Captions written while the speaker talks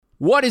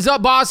What is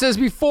up, bosses?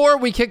 Before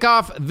we kick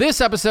off this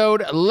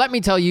episode, let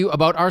me tell you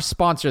about our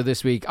sponsor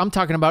this week. I'm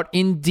talking about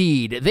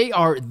Indeed. They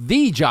are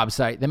the job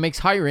site that makes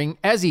hiring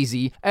as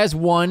easy as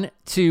 1,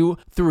 2,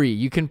 3.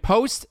 You can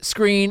post,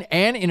 screen,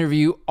 and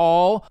interview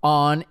all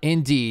on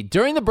Indeed.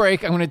 During the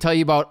break, I'm going to tell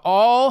you about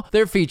all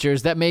their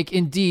features that make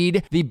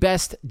Indeed the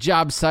best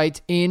job site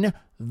in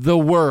the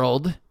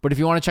world. But if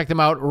you want to check them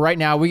out right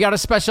now, we got a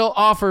special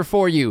offer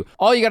for you.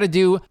 All you got to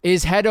do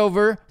is head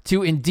over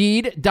to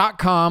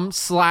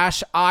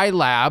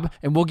Indeed.com/iLab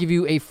and we'll give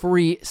you a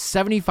free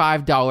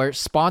 $75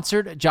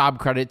 sponsored job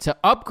credit to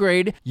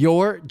upgrade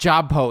your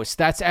job post.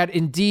 That's at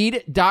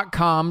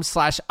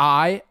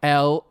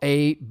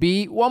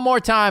Indeed.com/iLab. One more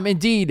time,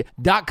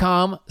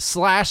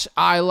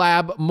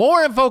 Indeed.com/iLab.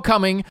 More info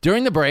coming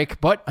during the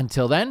break, but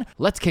until then,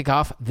 let's kick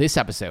off this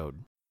episode.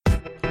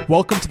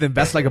 Welcome to the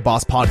Invest Like a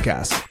Boss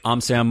podcast.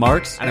 I'm Sam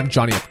Marks. And I'm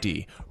Johnny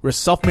FD. We're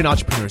self-made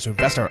entrepreneurs who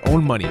invest our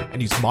own money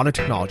and use modern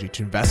technology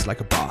to invest like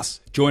a boss.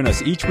 Join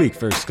us each week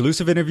for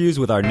exclusive interviews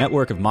with our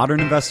network of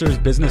modern investors,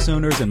 business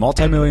owners, and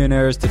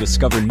multimillionaires to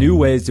discover new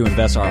ways to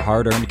invest our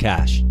hard-earned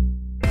cash.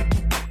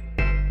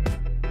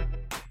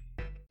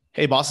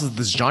 Hey bosses,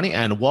 this is Johnny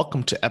and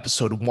welcome to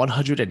episode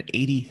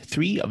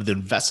 183 of the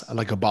Invest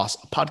Like a Boss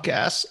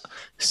podcast.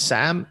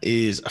 Sam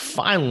is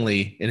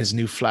finally in his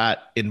new flat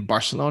in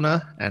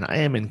Barcelona and I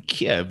am in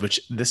Kiev,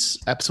 which this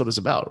episode is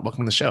about.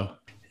 Welcome to the show.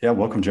 Yeah,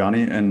 welcome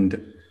Johnny. And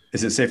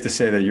is it safe to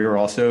say that you're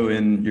also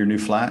in your new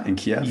flat in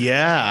Kiev?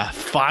 Yeah,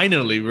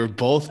 finally. We're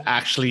both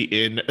actually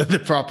in the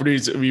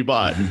properties that we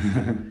bought.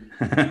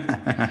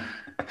 I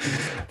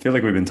feel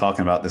like we've been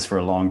talking about this for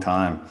a long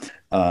time.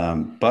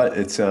 But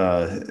it's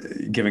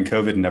given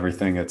COVID and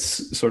everything,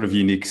 it's sort of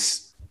unique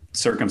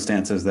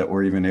circumstances that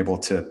we're even able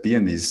to be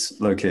in these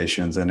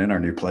locations and in our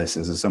new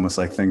places. It's almost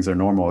like things are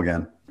normal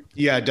again.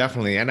 Yeah,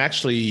 definitely. And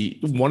actually,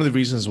 one of the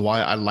reasons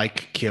why I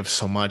like Kiev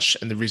so much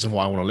and the reason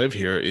why I want to live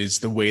here is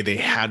the way they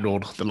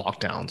handled the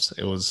lockdowns.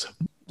 It was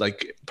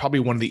like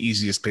probably one of the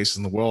easiest places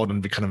in the world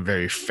and become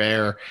very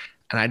fair.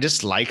 And I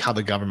just like how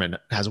the government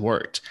has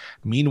worked.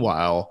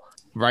 Meanwhile,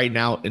 right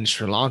now in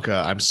Sri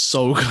Lanka, I'm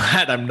so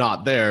glad I'm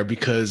not there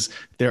because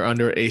they're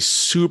under a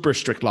super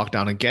strict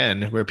lockdown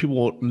again, where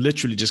people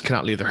literally just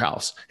cannot leave their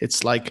house.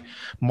 It's like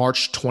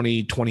March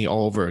 2020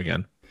 all over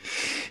again.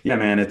 Yeah,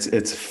 man,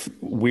 it's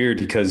weird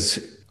because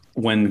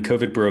when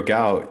COVID broke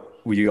out,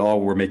 we all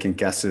were making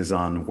guesses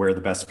on where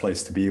the best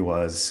place to be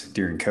was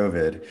during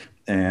COVID.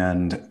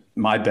 And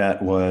my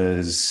bet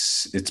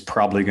was it's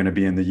probably going to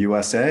be in the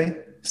USA,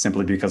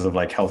 simply because of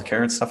like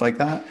healthcare and stuff like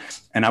that.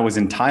 And I was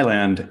in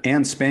Thailand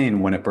and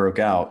Spain when it broke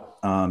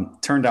out.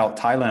 Turned out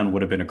Thailand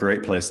would have been a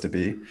great place to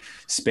be.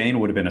 Spain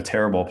would have been a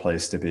terrible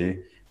place to be.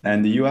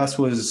 And the US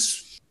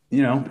was,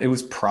 it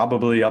was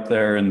probably up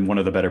there and one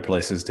of the better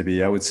places to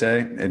be, I would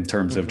say, in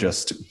terms of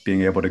just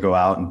being able to go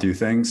out and do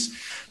things.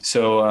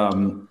 So,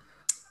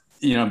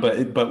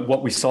 but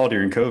what we saw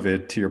during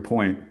COVID, to your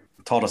point,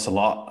 taught us a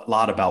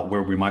lot about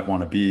where we might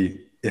want to be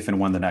if and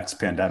when the next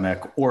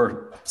pandemic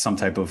or some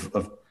type of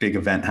big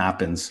event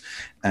happens.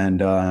 And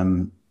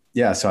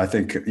so I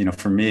think,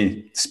 for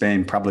me,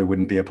 Spain probably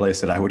wouldn't be a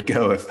place that I would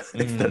go if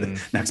the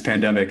next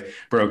pandemic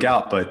broke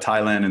out. But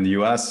Thailand and the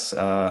US,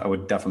 I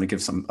would definitely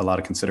give a lot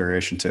of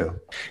consideration to.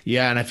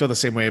 Yeah, and I feel the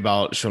same way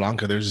about Sri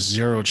Lanka. There's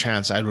zero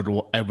chance I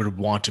would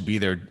want to be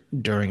there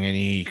during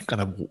any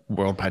kind of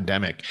world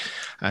pandemic.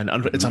 And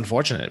it's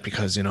unfortunate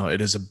because,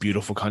 it is a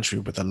beautiful country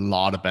with a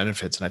lot of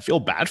benefits. And I feel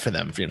bad for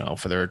them,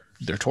 for their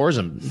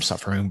tourism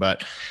suffering.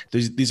 But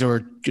these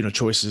are,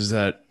 choices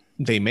that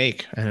they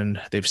make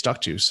and they've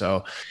stuck to.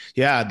 So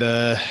yeah,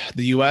 the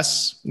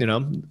US,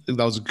 that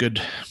was a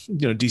good,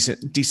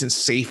 decent,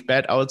 safe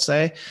bet, I would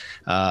say.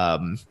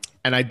 And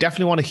I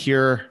definitely want to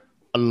hear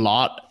a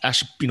lot,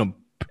 actually,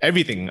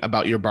 everything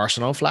about your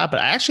Barcelona flat, but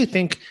I actually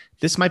think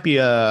this might be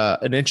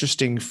an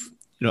interesting,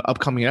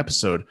 upcoming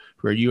episode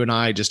where you and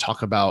I just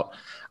talk about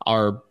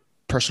our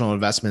personal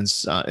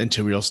investments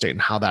into real estate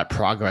and how that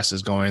progress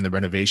is going, the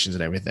renovations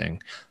and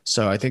everything.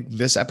 So I think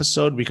this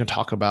episode, we can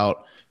talk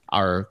about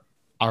our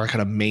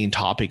kind of main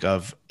topic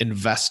of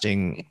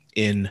investing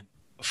in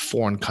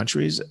foreign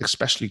countries,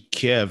 especially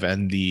Kiev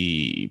and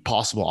the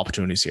possible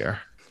opportunities here.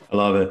 I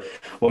love it.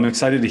 Well, I'm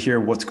excited to hear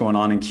what's going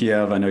on in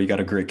Kiev. I know you got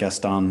a great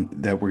guest on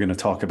that we're going to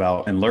talk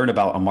about and learn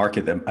about a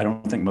market that I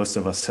don't think most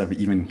of us have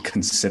even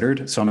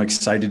considered. So I'm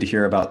excited to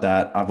hear about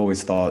that. I've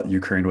always thought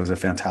Ukraine was a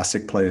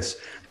fantastic place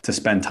to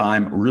spend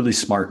time, really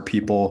smart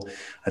people.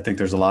 I think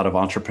there's a lot of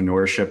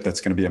entrepreneurship that's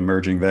going to be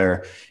emerging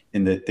there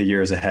in the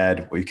years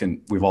ahead.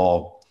 We've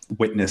all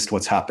witnessed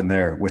what's happened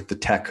there with the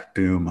tech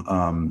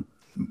boom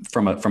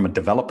from a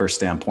developer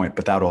standpoint,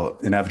 but that'll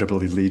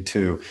inevitably lead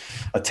to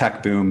a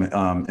tech boom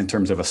in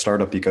terms of a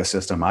startup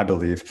ecosystem, I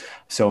believe.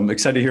 So I'm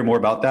excited to hear more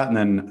about that. And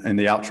then in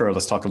the outro,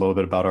 let's talk a little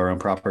bit about our own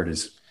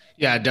properties.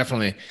 Yeah,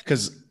 definitely.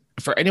 Because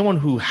for anyone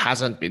who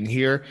hasn't been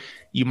here,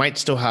 you might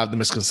still have the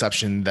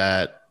misconception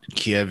that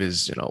Kiev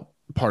is,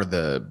 part of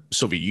the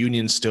Soviet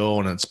Union still,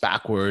 and it's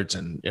backwards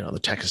and, the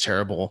tech is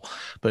terrible,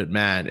 but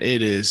man,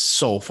 it is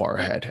so far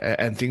ahead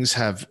and things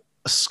have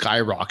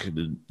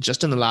skyrocketed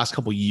just in the last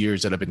couple of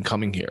years that I've been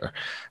coming here.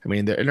 I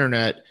mean, the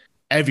internet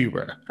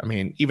everywhere. I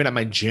mean, even at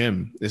my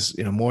gym is,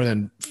 more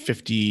than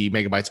 50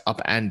 megabytes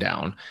up and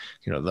down.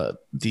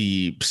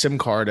 The SIM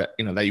card,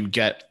 that you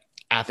get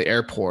at the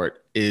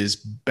airport is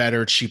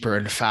better, cheaper,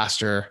 and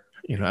faster,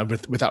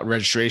 without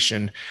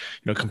registration,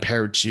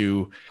 compared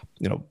to,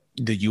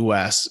 the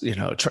US,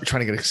 trying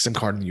to get a SIM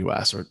card in the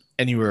US or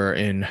anywhere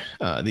in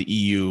the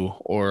EU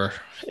or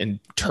in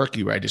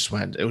Turkey where I just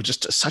went. It was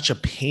just such a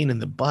pain in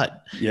the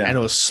butt. Yeah. And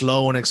it was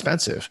slow and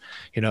expensive.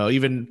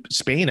 Even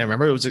Spain, I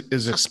remember it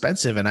was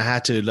expensive and I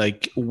had to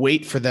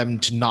wait for them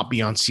to not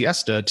be on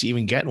siesta to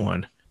even get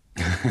one.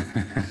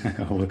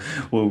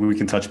 Well, we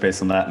can touch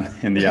base on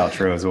that in the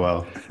outro as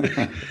well.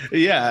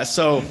 Yeah.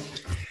 So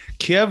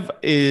Kiev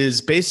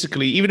is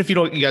basically, even if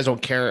you guys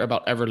don't care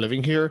about ever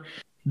living here,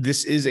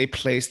 this is a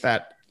place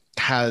that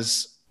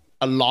has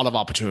a lot of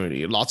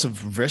opportunity, lots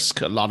of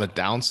risk, a lot of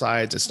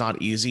downsides. It's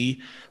not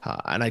easy.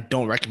 And I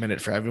don't recommend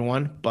it for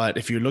everyone. But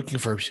if you're looking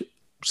for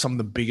some of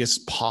the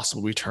biggest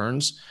possible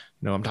returns,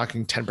 I'm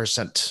talking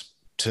 10%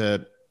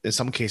 to, in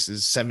some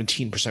cases,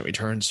 17%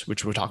 returns,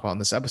 which we'll talk about in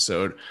this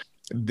episode.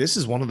 This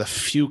is one of the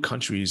few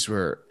countries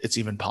where it's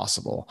even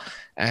possible.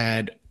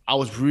 And I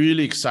was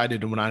really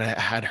excited when I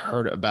had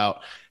heard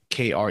about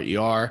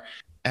KRER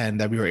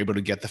and that we were able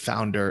to get the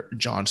founder,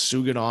 John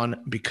Suggit,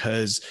 on,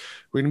 because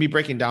we're going to be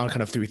breaking down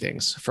kind of three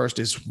things. First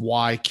is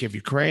why Kiev,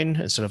 Ukraine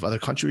instead of other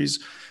countries.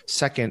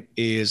 Second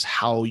is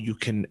how you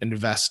can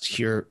invest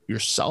here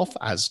yourself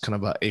as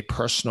kind of a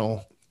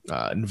personal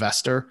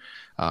investor.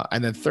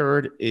 And then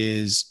third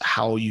is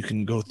how you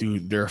can go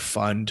through their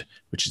fund,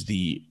 which is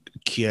the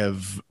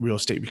Kiev Real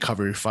Estate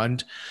Recovery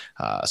Fund.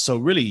 So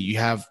really you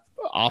have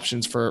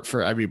options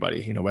for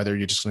everybody, whether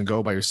you're just going to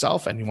go by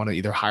yourself and you want to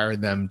either hire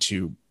them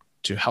to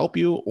help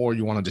you, or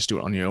you want to just do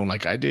it on your own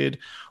like I did,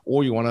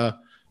 or you want to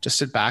just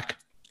sit back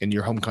in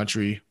your home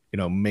country,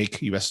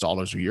 make US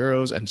dollars or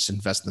euros and just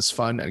invest in this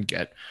fund and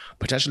get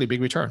potentially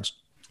big returns.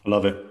 I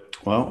love it.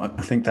 Well,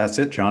 I think that's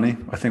it, Johnny.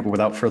 I think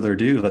without further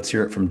ado, let's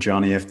hear it from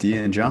Johnny FD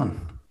and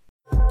John.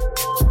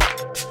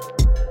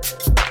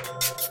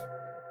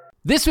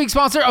 This week's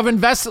sponsor of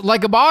Invest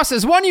Like a Boss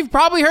is one you've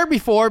probably heard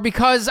before,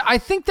 because I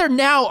think they're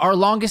now our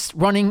longest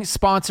running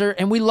sponsor,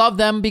 and we love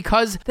them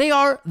because they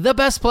are the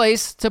best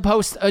place to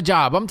post a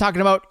job. I'm talking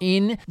about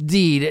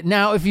Indeed.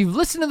 Now, if you've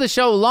listened to the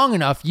show long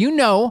enough, you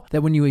know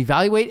that when you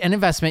evaluate an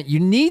investment, you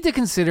need to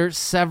consider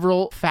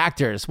several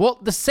factors. Well,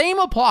 the same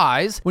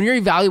applies when you're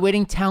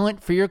evaluating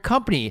talent for your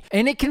company,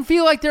 and it can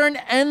feel like there are an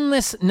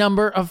endless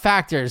number of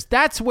factors.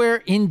 That's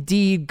where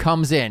Indeed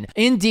comes in.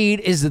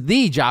 Indeed is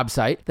the job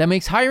site that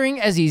makes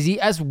hiring as easy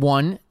as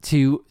 1,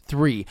 2,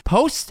 3.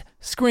 Post,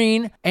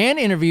 screen, and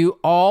interview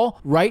all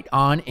right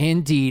on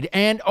Indeed.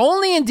 And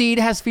only Indeed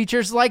has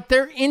features like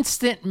their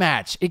instant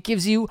match. It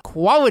gives you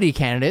quality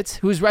candidates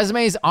whose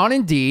resumes on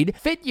Indeed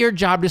fit your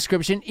job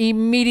description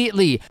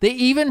immediately. They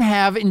even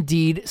have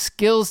Indeed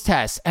skills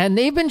tests, and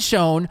they've been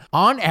shown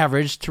on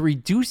average to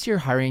reduce your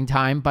hiring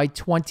time by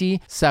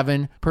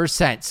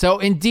 27%. So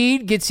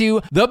Indeed gets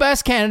you the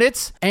best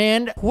candidates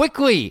and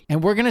quickly.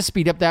 And we're going to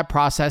speed up that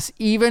process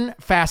even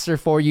faster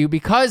for you,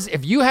 because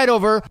if you head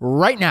over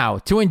right now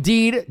to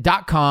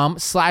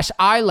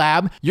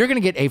Indeed.com/iLab, you're going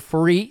to get a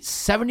free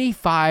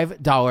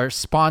 $75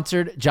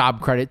 sponsored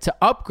job credit to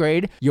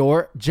upgrade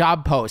your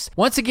job post.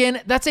 Once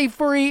again, that's a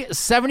free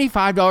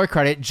 $75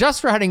 credit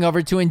just for heading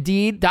over to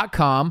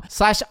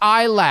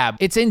Indeed.com/iLab.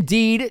 It's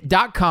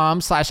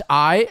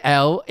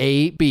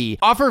Indeed.com/ILAB.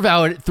 Offer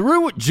valid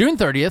through June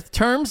 30th.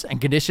 Terms and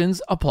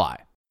conditions apply.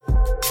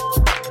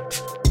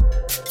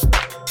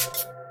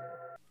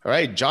 All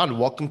right, John,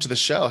 welcome to the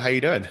show. How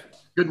you doing?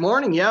 Good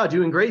morning. Yeah,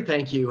 doing great.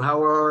 Thank you.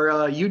 How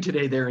are you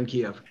today there in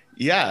Kiev?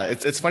 Yeah,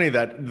 it's funny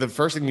that the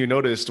first thing you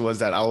noticed was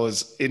that I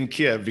was in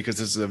Kiev because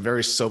this is a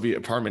very Soviet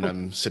apartment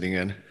I'm sitting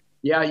in.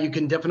 Yeah, you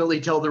can definitely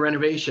tell the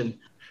renovation.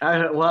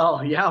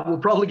 Well, yeah, we'll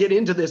probably get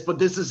into this, but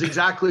this is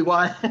exactly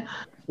why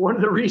one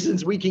of the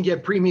reasons we can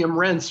get premium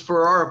rents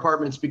for our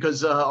apartments,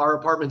 because our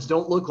apartments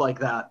don't look like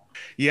that.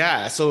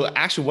 Yeah. So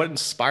actually what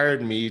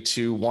inspired me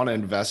to want to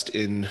invest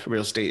in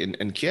real estate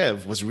in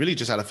Kiev was really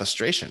just out of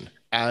frustration.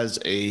 As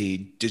a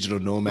digital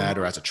nomad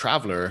or as a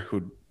traveler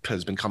who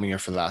has been coming here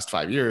for the last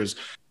 5 years,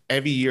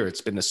 every year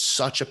it's been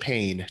such a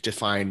pain to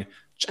find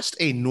just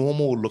a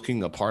normal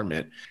looking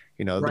apartment.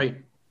 Right.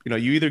 You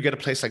either get a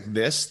place like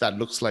this that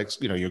looks like,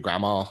 your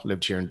grandma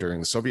lived here during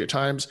the Soviet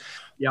times.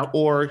 Yep.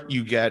 Or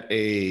you get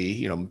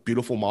a,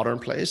 beautiful modern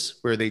place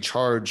where they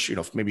charge,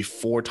 maybe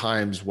 4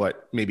 times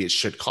what maybe it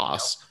should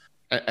cost.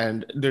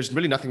 And there's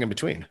really nothing in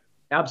between.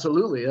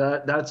 Absolutely.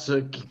 That's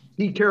a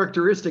key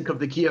characteristic of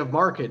the Kiev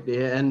market,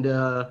 and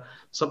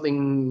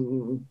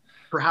something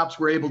perhaps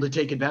we're able to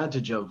take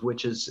advantage of,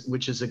 which is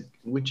a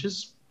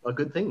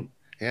good thing.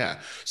 Yeah.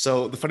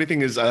 So the funny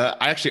thing is, I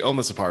actually own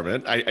this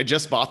apartment. I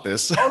just bought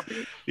this.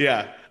 Okay.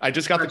 Yeah. I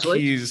just got the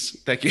keys.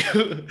 Thank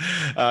you.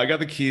 I got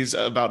the keys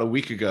about a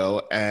week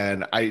ago,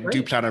 and I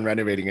do plan on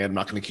renovating it. I'm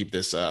not going to keep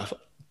this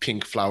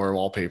pink flower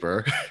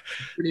wallpaper.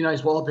 Pretty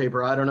nice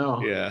wallpaper. I don't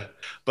know. Yeah,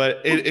 but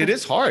it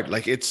is hard.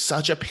 Like, it's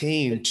such a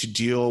pain to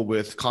deal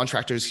with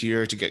contractors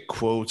here to get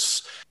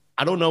quotes.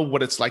 I don't know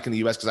what it's like in the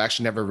US because I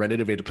actually never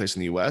renovated a place in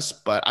the US,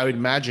 but I would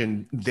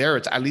imagine there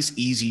it's at least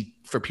easy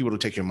for people to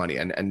take your money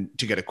and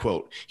to get a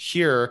quote.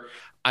 Here,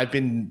 I've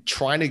been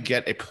trying to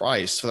get a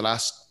price for the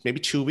last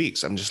maybe 2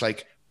 weeks. I'm just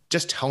like,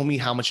 just tell me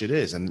how much it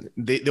is. And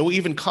they'll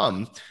even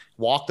come,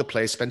 walk the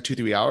place, spend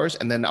 2-3 hours,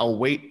 and then I'll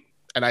wait.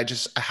 And I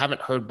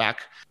haven't heard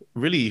back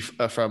really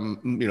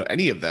from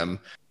any of them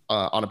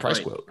on a price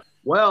quote.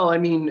 Well, I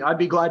mean, I'd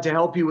be glad to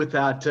help you with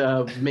that.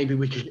 Maybe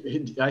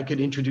I could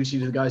introduce you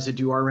to the guys that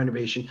do our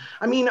renovation.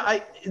 I mean,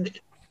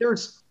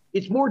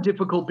 it's more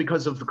difficult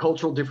because of the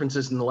cultural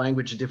differences and the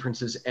language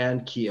differences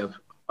and Kiev.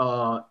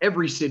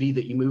 Every city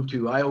that you move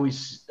to, I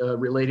always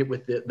relate it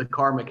with the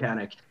car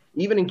mechanic.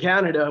 Even in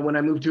Canada, when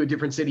I move to a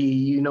different city,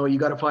 you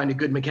got to find a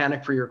good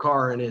mechanic for your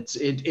car, and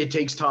it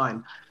takes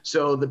time.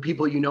 So the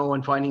people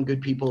and finding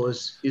good people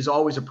is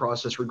always a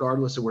process,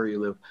 regardless of where you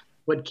live.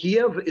 But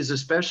Kiev is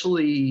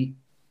especially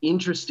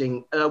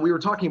interesting. We were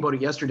talking about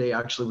it yesterday,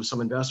 actually, with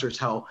some investors,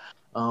 how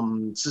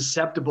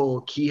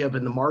susceptible Kiev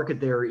and the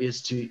market there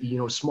is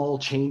to small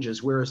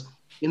changes. Whereas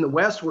in the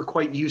West, we're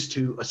quite used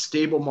to a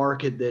stable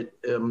market that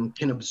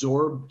can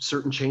absorb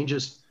certain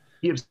changes.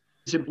 Kiev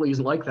simply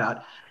isn't like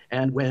that.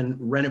 And when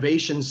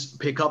renovations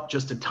pick up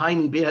just a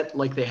tiny bit,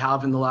 like they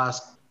have in the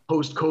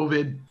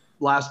post-COVID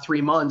last 3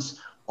 months,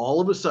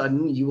 all of a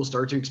sudden you will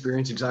start to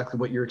experience exactly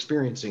what you're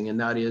experiencing. And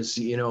that is,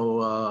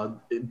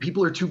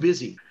 people are too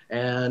busy.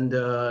 And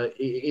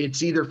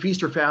it's either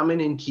feast or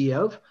famine in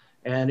Kiev,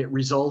 and it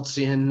results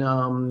in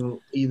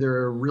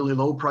either really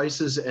low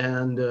prices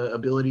and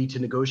ability to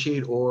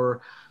negotiate,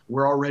 or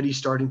we're already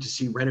starting to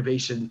see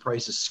renovation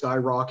prices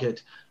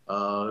skyrocket,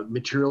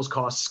 materials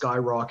costs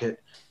skyrocket.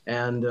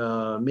 And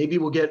maybe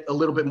we'll get a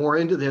little bit more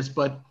into this,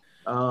 but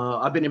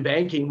I've been in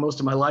banking most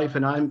of my life,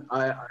 and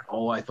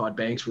I thought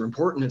banks were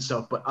important and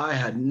stuff, but I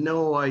had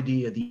no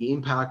idea the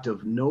impact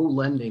of no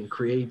lending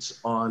creates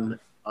on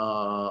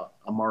a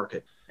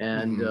market.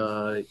 And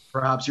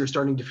perhaps you're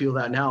starting to feel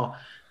that now.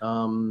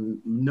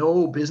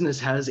 No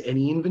business has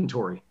any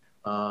inventory.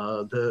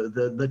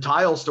 The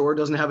tile store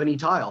doesn't have any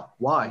tile.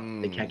 Why?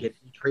 They can't get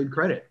any trade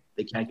credit.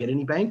 They can't get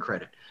any bank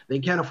credit. They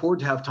can't afford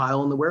to have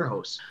tile in the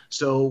warehouse.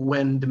 So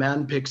when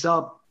demand picks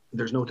up,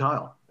 there's no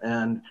tile.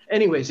 And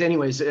anyways,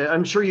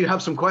 I'm sure you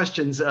have some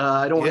questions.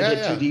 I don't want to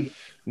get too deep.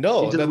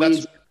 No,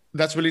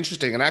 that's really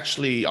interesting. And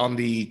actually, on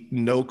the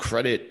no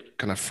credit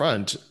kind of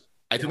front,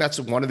 I think that's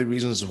one of the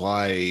reasons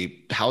why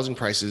housing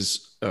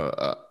prices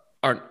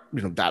aren't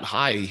that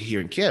high here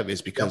in Kiev,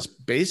 is because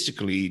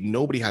basically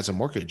nobody has a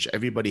mortgage.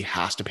 Everybody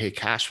has to pay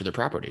cash for their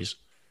properties.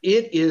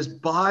 It is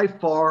by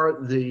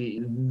far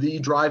the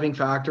driving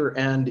factor,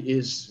 and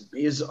is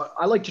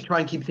I like to try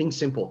and keep things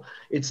simple.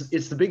 It's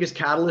the biggest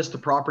catalyst to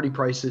property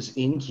prices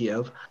in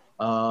Kiev,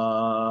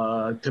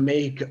 to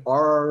make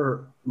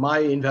my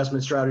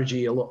investment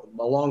strategy, a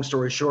long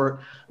story short,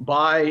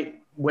 buy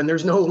when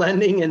there's no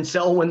lending and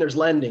sell when there's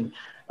lending.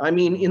 I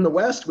mean, in the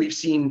West, we've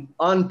seen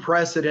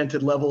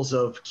unprecedented levels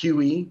of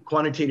QE,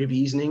 quantitative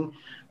easing,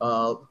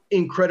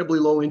 incredibly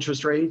low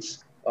interest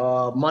rates,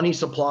 money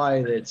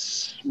supply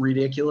that's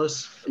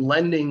ridiculous,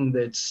 lending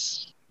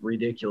that's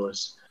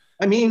ridiculous.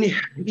 I mean,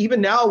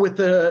 even now with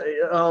the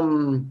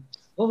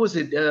what was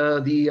it?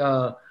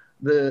 The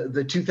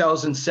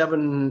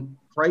 2007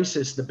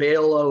 crisis, the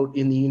bailout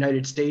in the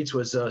United States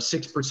was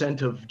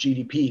 6% of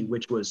GDP,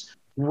 which was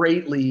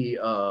greatly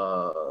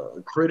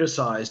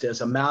criticized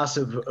as a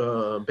massive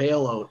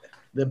bailout.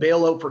 The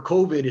bailout for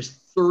COVID is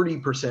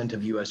 30%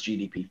 of US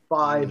GDP,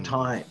 5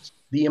 times.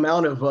 The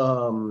amount of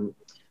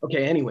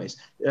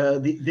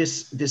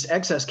this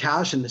excess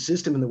cash in the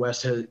system in the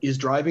West is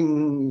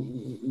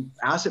driving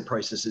asset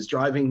prices, is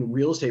driving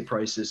real estate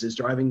prices, is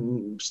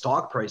driving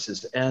stock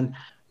prices. And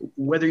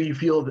whether you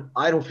feel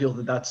I don't feel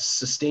that that's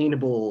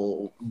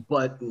sustainable,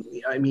 but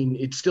I mean,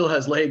 it still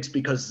has legs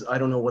because I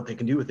don't know what they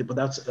can do with it. But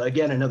that's,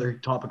 again, another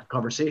topic of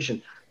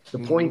conversation. The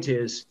point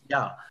is,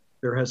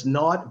 there has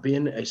not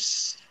been a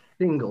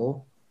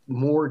single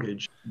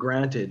mortgage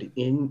granted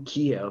in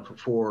Kiev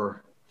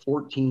for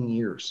 14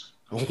 years.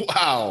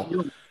 Wow.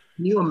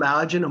 Can you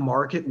imagine a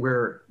market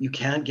where you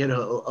can't get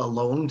a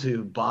loan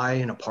to buy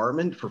an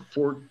apartment for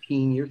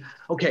 14 years?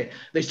 Okay,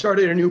 they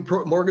started a new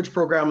mortgage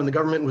program, and the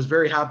government was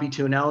very happy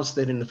to announce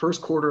that in the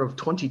first quarter of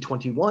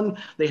 2021,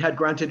 they had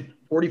granted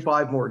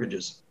 45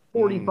 mortgages.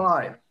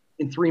 45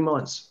 in 3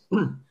 months.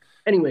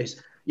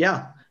 Anyways,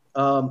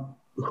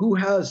 who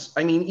has,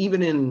 I mean,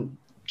 even in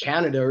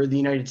Canada or the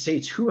United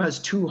States, who has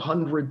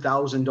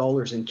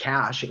 $200,000 in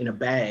cash in a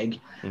bag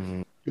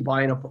to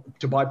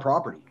buy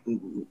property?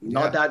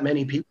 Not that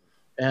many people.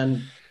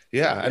 And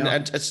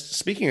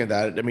speaking of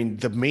that, I mean,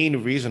 the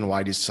main reason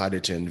why I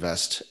decided to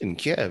invest in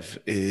Kiev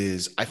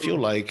is I feel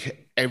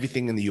like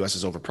everything in the US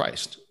is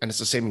overpriced, and it's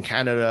the same in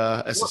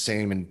Canada, it's the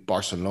same in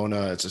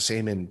Barcelona, it's the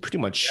same in pretty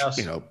much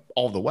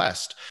all of the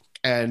West.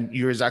 And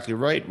you're exactly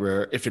right,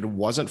 where if it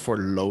wasn't for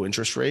low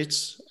interest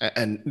rates,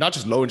 and not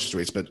just low interest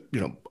rates, but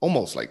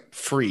almost like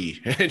free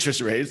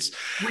interest rates,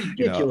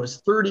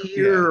 Ridiculous. 30 yeah.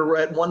 year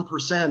at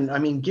 1%. I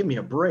mean, give me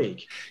a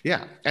break.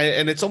 Yeah.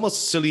 And it's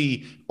almost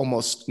silly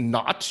almost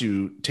not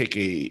to take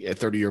a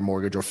 30-year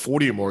mortgage or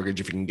 40-year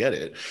mortgage if you can get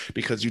it,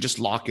 because you just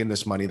lock in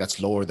this money that's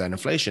lower than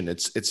inflation.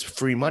 It's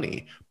free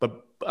money.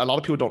 But a lot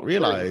of people don't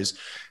realize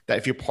that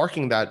if you're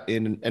parking that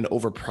in an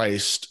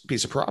overpriced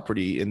piece of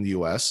property in the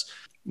US,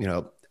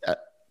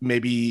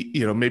 maybe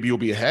you'll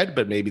be ahead,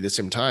 but maybe at the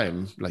same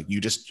time, like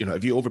you just,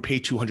 if you overpay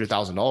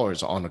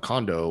 $200,000 on a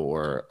condo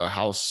or a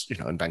house,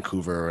 in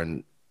Vancouver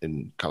and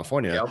in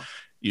California, Yep.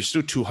 you're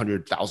still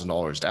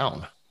 $200,000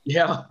 down.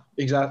 Yeah,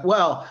 exactly.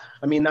 Well,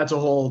 I mean, that's a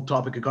whole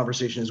topic of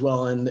conversation as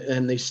well.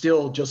 And they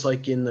still, just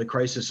like in the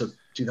crisis of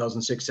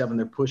 2006-07,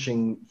 they're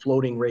pushing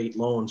floating rate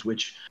loans,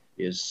 which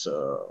is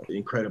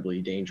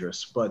incredibly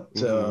dangerous. But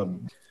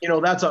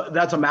that's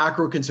a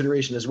macro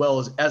consideration as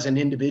well as an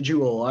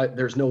individual.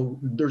 There's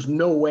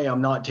no way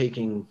I'm not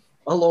taking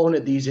a loan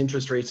at these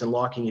interest rates and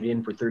locking it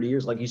in for 30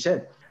 years. Like you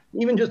said,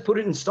 even just put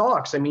it in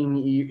stocks. I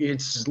mean,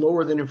 it's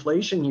lower than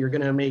inflation. You're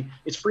going to make,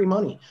 it's free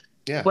money.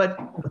 Yeah. But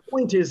the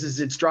point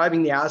is it's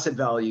driving the asset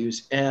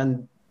values.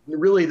 And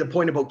really the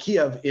point about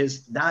Kiev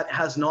is that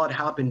has not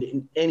happened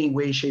in any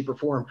way, shape, or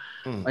form.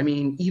 I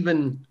mean,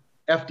 even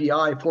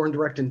FDI, foreign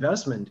direct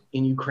investment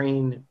in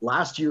Ukraine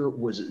last year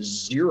was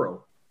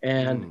zero,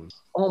 and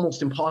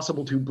almost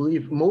impossible to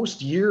believe.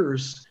 Most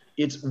years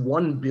it's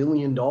 $1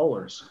 billion,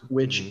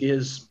 which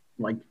is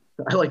like,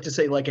 I like to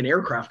say, like an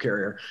aircraft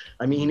carrier.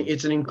 I mean,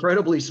 it's an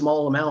incredibly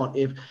small amount.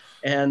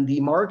 And the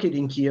market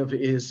in Kiev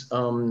is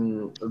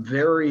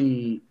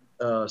very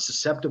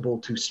susceptible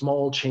to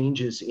small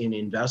changes in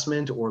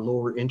investment or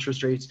lower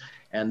interest rates,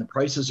 and the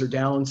prices are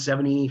down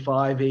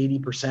 75,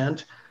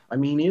 80%. I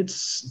mean,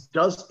 isn't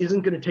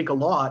going to take a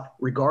lot,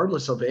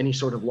 regardless of any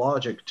sort of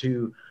logic,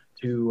 to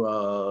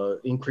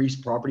increase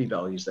property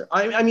values there.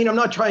 I mean, I'm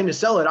not trying to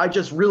sell it. I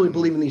just really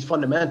believe in these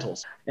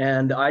fundamentals,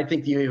 and I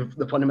think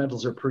the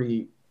fundamentals are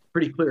pretty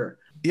clear.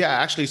 Yeah,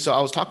 actually, so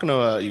I was talking to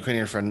a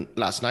Ukrainian friend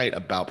last night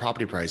about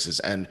property prices,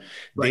 and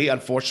they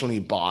unfortunately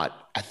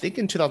bought, I think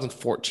in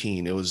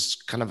 2014, it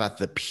was kind of at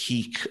the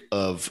peak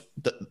of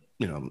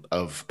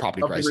of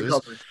property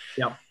prices.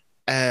 Yeah.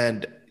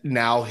 And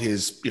now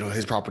his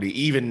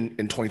property, even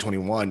in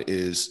 2021,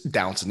 is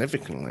down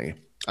significantly.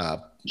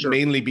 Sure.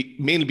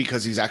 Mainly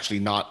because he's actually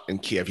not in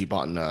Kiev. He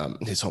bought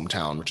in his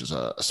hometown, which is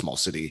a small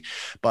city.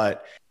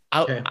 But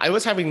I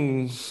was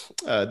having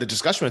the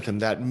discussion with him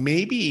that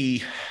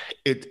maybe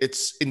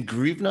it's in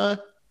hryvnia.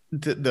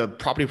 The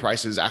property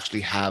prices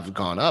actually have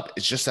gone up.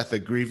 It's just that the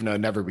hryvnia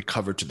never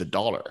recovered to the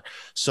dollar.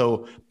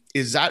 So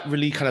is that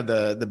really kind of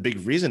the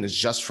big reason? Is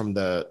just from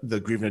the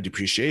hryvnia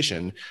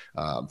depreciation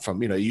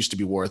from, it used to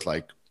be worth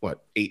like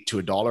what, $8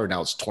 to $1.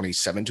 Now it's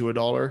 27 to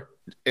 $1.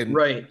 And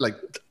like,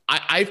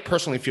 I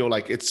personally feel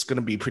like it's going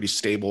to be pretty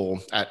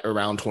stable at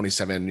around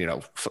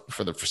 27,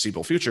 for the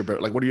foreseeable future.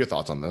 But like, what are your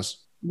thoughts on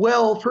this?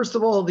 Well, first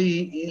of all,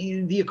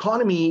 the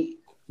economy,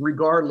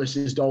 regardless,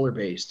 is dollar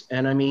based,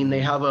 and I mean they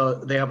have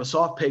a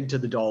soft peg to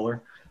the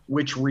dollar,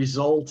 which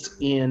results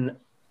in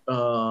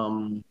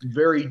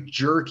very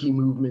jerky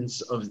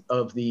movements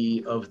of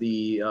the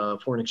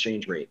foreign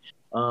exchange rate,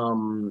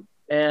 and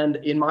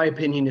in my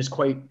opinion is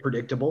quite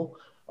predictable.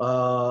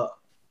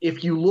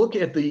 If you look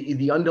at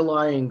the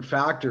underlying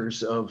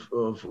factors of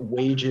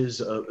wages,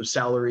 of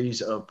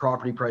salaries, of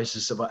property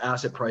prices, of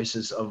asset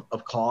prices,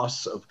 of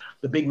costs, of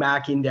the Big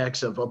Mac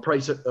index, of a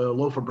price of a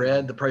loaf of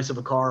bread, the price of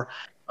a car,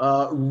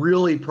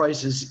 really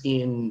prices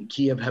in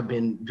Kiev have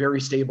been very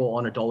stable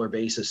on a dollar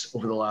basis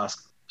over the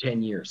last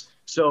 10 years.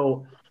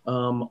 So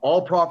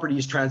all property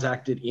is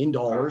transacted in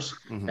dollars.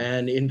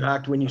 And in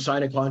fact, when you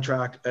sign a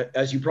contract,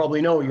 as you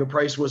probably know, your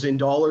price was in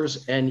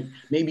dollars, and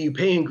maybe you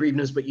pay in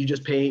hryvnias, but you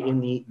just pay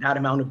in that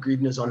amount of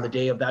hryvnias on the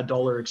day of that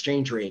dollar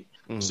exchange rate.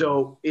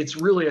 So it's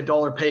really a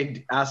dollar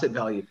pegged asset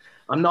value.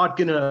 I'm not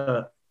going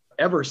to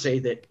ever say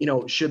that,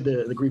 should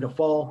the hryvnia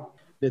fall,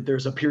 that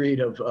there's a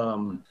period of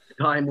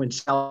time when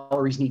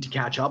salaries need to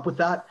catch up with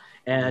that.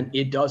 And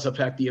it does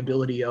affect the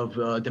ability of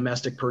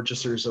domestic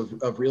purchasers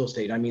of real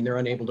estate. I mean, they're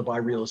unable to buy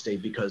real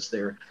estate because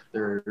their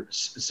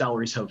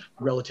salaries have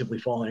relatively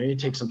fallen, and it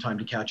takes some time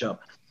to catch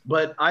up.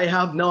 But I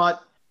have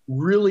not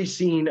really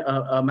seen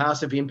a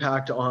massive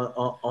impact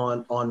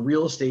on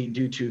real estate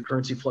due to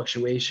currency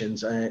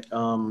fluctuations.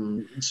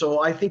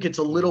 So I think it's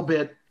a little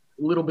bit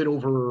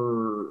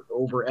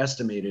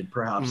overestimated,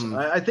 perhaps.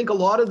 I think a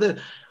lot of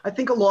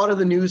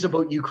the news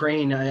about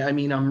Ukraine. I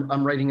mean,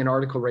 I'm writing an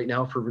article right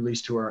now for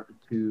release to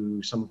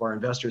some of our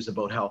investors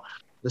about how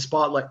the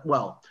spotlight.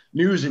 Well,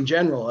 news in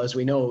general, as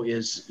we know,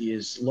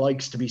 is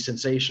likes to be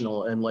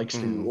sensational and likes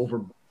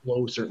to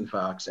overblow certain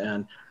facts.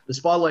 And the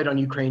spotlight on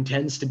Ukraine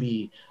tends to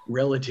be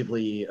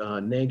relatively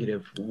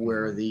negative,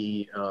 where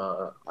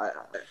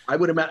I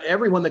would imagine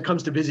everyone that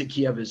comes to visit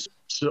Kiev is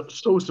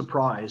so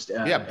surprised.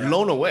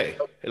 Blown away.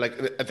 Like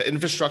at the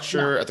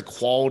infrastructure, at the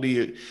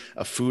quality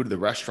of food, the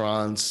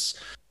restaurants,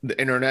 the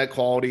internet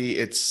quality.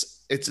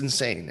 It's it's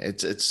insane.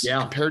 It's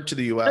Yeah. compared to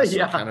the US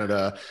Yeah. or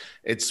Canada,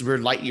 we're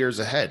light years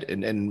ahead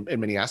in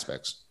many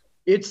aspects.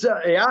 It's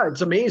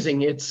it's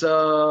amazing. I'm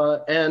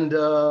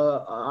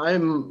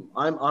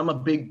a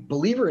big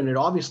believer in it,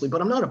 obviously, but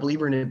I'm not a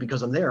believer in it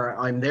because I'm there.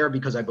 I'm there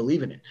because I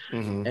believe in it.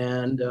 Mm-hmm.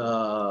 And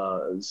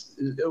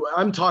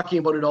I'm talking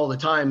about it all the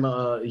time.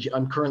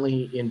 I'm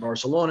currently in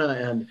Barcelona,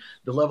 and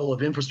the level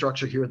of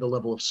infrastructure here, the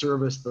level of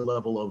service, the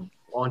level of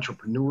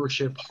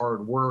entrepreneurship,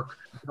 hard work,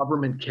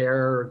 government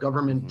care,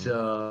 government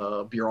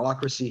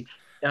bureaucracy.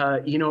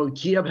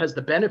 Kiev has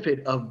the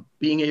benefit of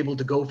being able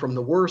to go from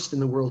the worst in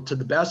the world to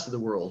the best of the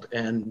world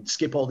and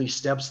skip all these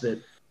steps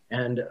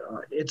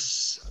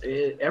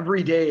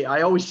every day.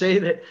 I always say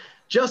that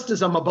just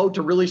as I'm about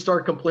to really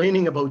start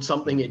complaining about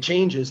something, it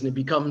changes and it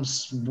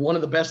becomes one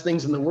of the best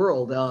things in the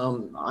world.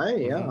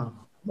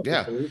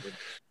 Yeah.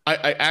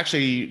 I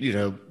actually,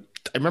 I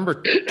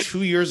remember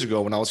 2 years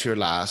ago when I was here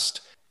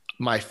last,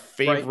 my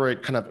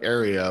favorite kind of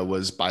area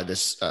was by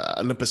this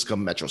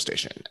Olympuscum metro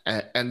station.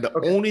 And the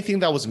only thing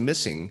that was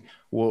missing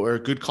were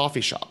good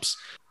coffee shops,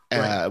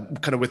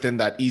 kind of within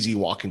that easy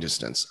walking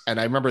distance. And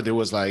I remember there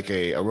was like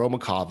a Aroma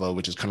Kava,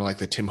 which is kind of like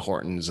the Tim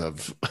Hortons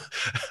of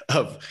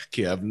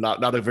Kiev,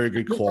 not a very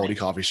good quality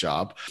coffee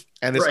shop.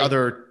 And this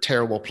other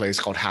terrible place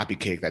called Happy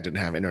Cake that didn't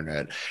have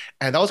internet.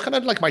 And that was kind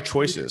of like my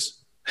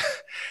choices.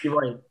 You're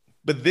right.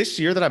 But this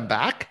year that I'm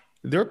back,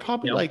 there are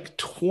probably like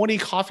 20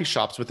 coffee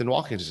shops within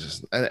walking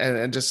distance,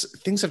 and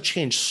just things have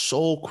changed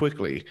so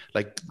quickly.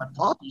 Like my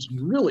coffee's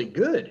really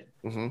good.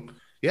 Mm-hmm.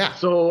 Yeah,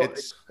 so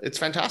it's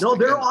fantastic. No,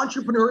 they're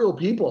entrepreneurial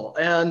people,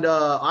 and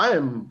I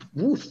am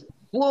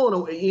blown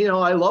away.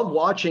 I love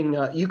watching.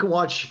 You can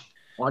watch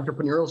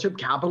entrepreneurship,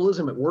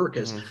 capitalism at work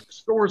as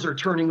stores are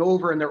turning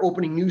over and they're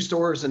opening new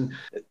stores, and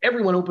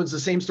everyone opens the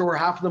same store.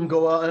 Half of them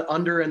go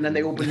under, and then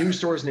they open new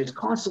stores, and it's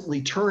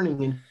constantly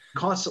turning and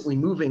constantly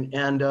moving,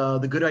 and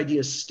the good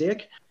ideas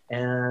stick.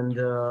 And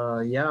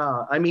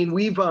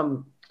we've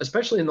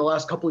especially in the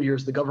last couple of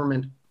years, the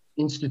government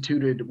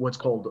instituted what's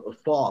called a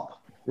FOP,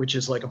 which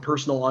is like a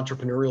personal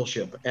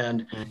entrepreneurship,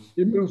 and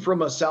it moved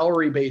from a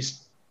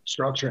salary-based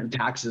structure and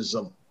taxes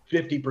of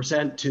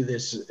 50% to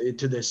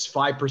this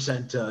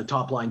 5%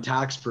 top line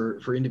tax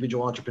for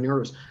individual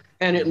entrepreneurs.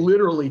 And it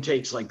literally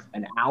takes like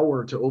an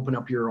hour to open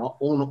up your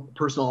own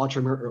personal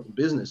entrepreneurial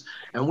business.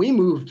 And we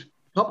moved a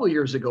couple of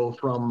years ago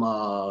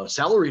from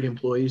salaried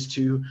employees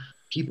to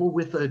people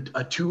with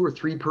a 2 or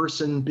 3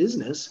 person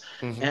business,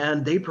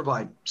 and they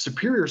provide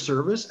superior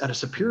service at a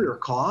superior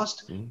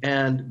cost,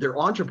 and their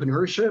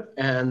entrepreneurship,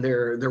 and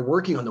they're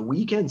working on the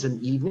weekends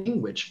and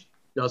evening, which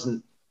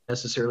doesn't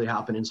necessarily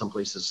happen in some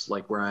places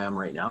like where I am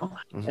right now.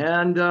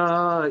 And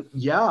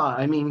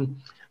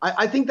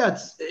I think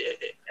that's,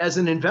 as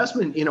an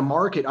investment in a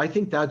market, I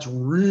think that's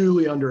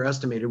really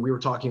underestimated. We were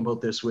talking about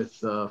this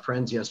with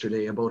friends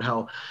yesterday about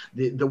how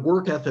the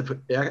work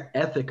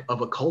ethic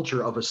of a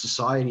culture, of a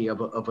society,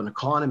 of an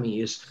economy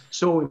is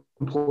so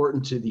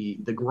important to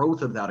the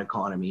growth of that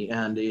economy.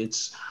 And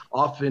it's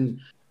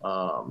often, we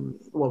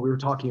were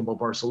talking about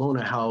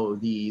Barcelona, how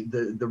the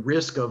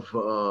risk of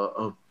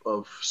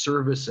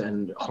service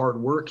and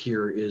hard work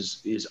here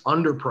is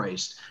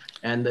underpriced.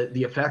 And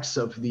the effects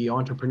of the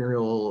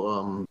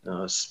entrepreneurial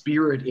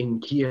spirit in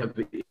Kiev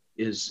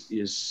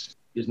is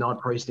not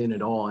priced in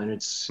at all. And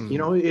it's,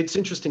 it's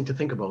interesting to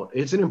think about.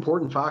 It's an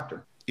important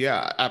factor.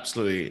 Yeah,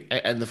 absolutely.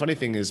 And the funny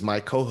thing is my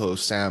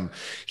co-host, Sam,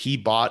 he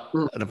bought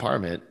an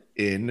apartment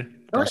in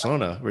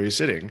Barcelona where you're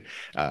sitting.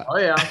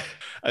 I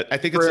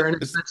think for an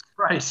expensive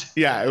price.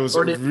 Yeah, it was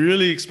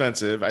really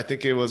expensive. I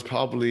think it was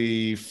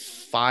probably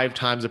 5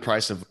 times the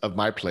price of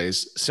my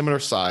place, similar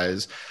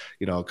size,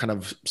 kind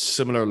of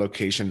similar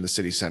location in the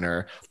city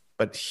center,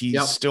 but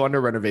he's still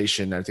under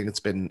renovation. I think it's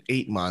been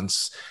 8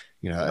 months,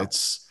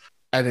 it's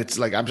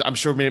like, I'm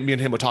sure me and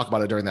him will talk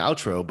about it during the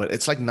outro, but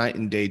it's like night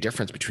and day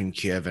difference between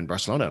Kiev and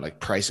Barcelona, like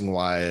pricing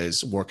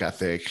wise, work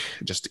ethic,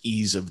 just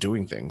ease of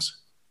doing things.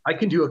 I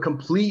can do a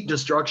complete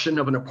destruction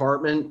of an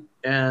apartment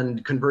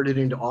and convert it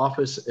into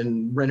office,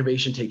 and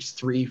renovation takes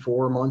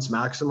 3-4 months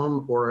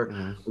maximum,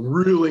 or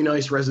really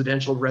nice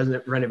residential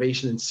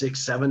renovation in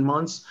 6-7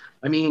 months.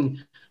 I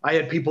mean, I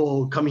had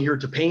people come here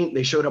to paint.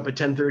 They showed up at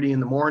 10:30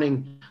 in the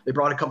morning. They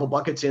brought a couple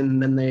buckets in,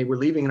 and then they were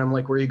leaving. And I'm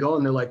like, where are you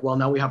going? They're like, well,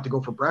 now we have to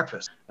go for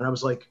breakfast. And I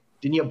was like,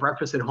 didn't you have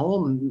breakfast at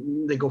home?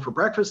 And they go for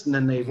breakfast, and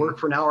then they work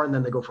for an hour, and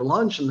then they go for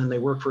lunch, and then they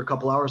work for a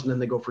couple hours, and then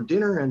they go for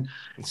dinner and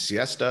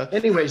siesta.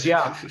 Anyways,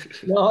 yeah.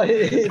 Well,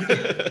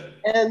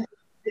 and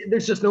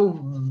there's just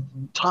no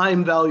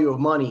time value of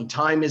money.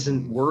 Time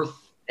isn't worth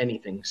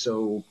anything.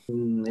 So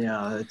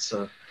it's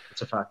a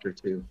factor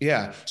too.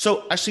 Yeah.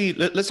 So actually,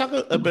 let's talk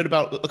a bit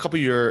about a couple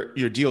of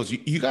your deals.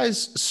 You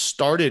guys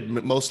started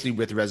mostly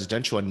with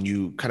residential, and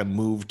you kind of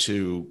moved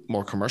to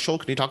more commercial.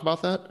 Can you talk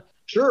about that?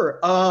 Sure.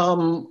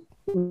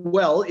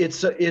 Well,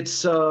 it's a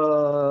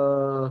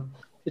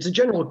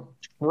general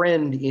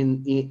trend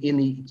in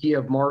the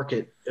Kiev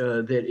market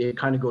that it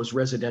kind of goes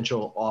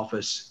residential,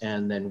 office,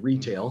 and then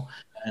retail,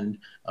 and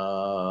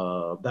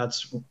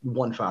that's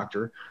one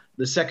factor.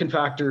 The second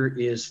factor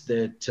is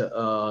that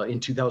in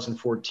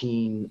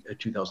 2014,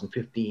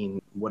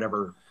 2015,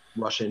 whatever,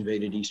 Russia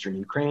invaded eastern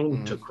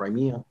Ukraine, took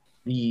Crimea.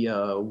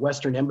 The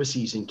Western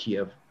embassies in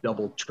Kiev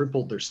doubled,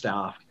 tripled their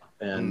staff,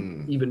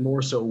 and even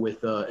more so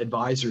with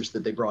advisors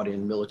that they brought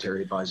in,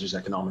 military advisors,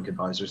 economic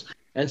advisors.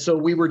 And so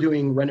we were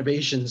doing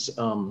renovations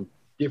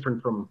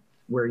different from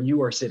where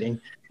you are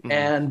sitting.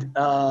 And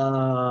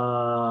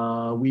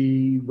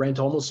we rent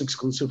almost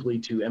exclusively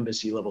to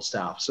embassy level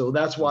staff. So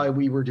that's why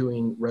we were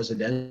doing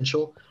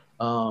residential.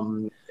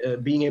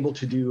 Being able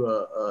to do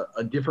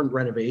a different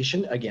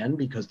renovation, again,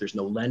 because there's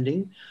no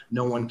lending.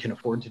 No one can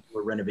afford to do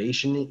a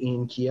renovation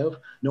in Kiev.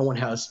 No one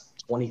has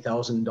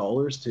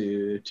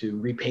 $20,000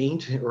 to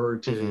repaint or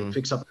to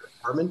fix up their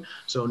apartment.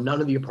 So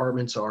none of the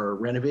apartments are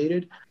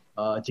renovated.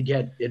 To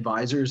get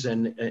advisors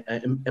and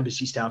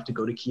embassy staff to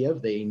go to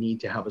Kiev, they need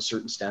to have a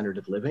certain standard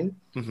of living,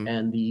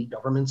 and the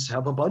governments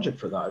have a budget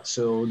for that.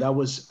 So that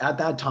was, at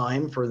that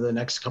time, for the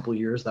next couple of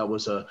years, that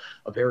was a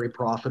very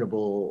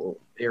profitable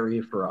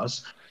area for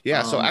us.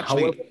 Yeah. So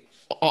actually,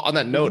 on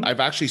that note, I've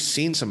actually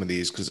seen some of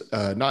these because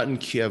not in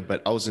Kiev,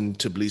 but I was in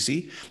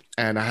Tbilisi,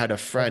 and I had a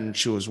friend.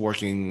 She was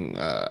working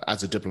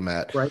as a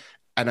diplomat. Right.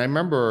 And I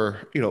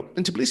remember, in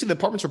Tbilisi, the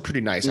apartments were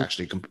pretty nice,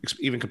 actually,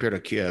 even compared to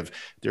Kiev.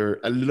 They're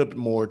a little bit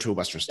more to a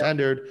Western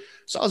standard.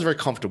 So I was very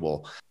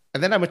comfortable.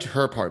 And then I went to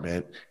her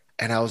apartment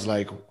and I was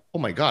like, oh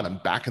my God, I'm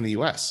back in the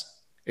US.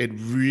 It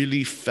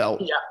really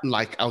felt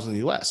like I was in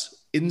the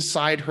US.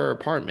 Inside her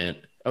apartment,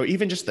 or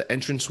even just the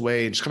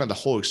entranceway and just kind of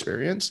the whole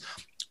experience,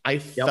 I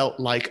felt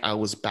like I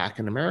was back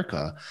in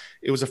America.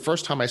 It was the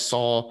first time I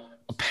saw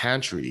a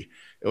pantry.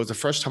 It was the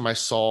first time I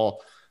saw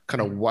kind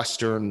of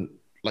Western,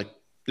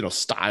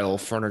 style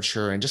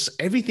furniture, and just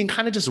everything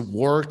kind of just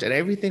worked, and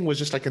everything was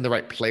just like in the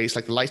right place.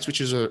 Like the light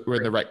switches were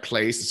in the right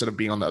place instead of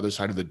being on the other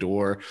side of the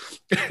door.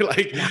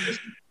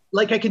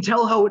 Like I can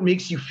tell how it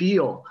makes you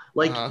feel.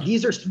 Like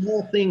these are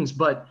small things,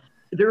 but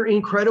they're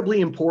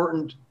incredibly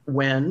important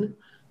when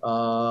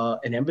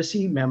an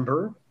embassy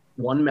member,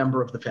 one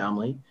member of the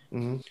family,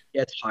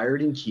 gets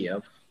hired in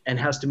Kiev and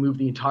has to move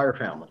the entire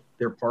family,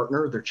 their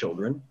partner, their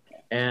children,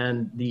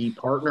 and the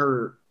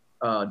partner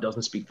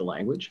doesn't speak the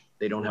language.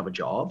 They don't have a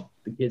job.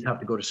 The kids have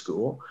to go to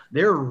school.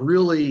 They're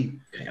really,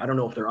 I don't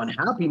know if they're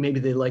unhappy. Maybe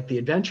they like the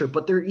adventure,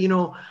 but they're,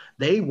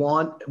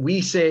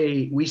 we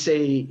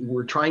say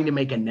we're trying to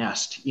make a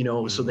nest,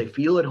 so they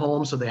feel at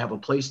home, so they have a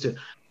place to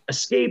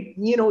escape.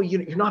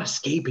 You're not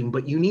escaping,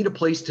 but you need a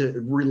place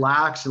to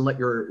relax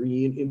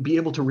and be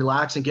able to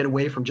relax and get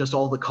away from just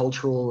all the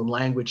cultural and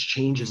language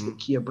changes that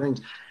Kiev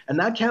brings. And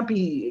that can't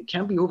be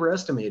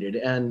overestimated.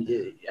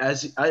 And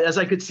as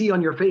I could see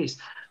on your face,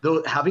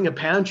 though, having a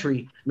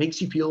pantry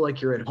makes you feel like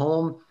you're at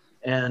home.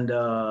 And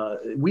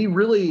we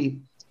really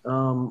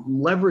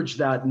leveraged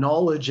that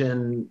knowledge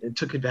and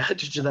took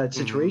advantage of that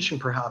situation,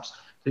 perhaps,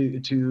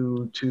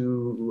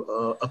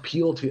 to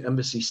appeal to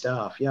embassy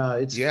staff.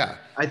 I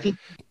think.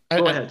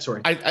 Go ahead.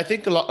 Sorry. I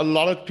think a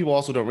lot of people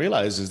also don't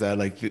realize is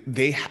that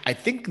I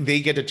think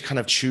they get to kind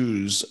of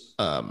choose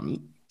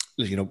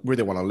where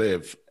they want to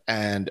live,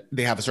 and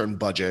they have a certain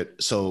budget.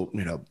 So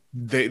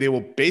they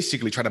will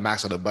basically try to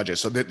max out a budget.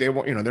 So they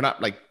won't, they're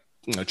not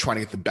trying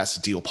to get the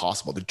best deal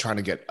possible. They're trying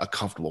to get a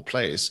comfortable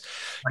place.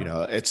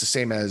 It's the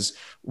same as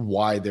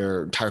why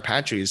their entire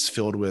pantry is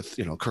filled with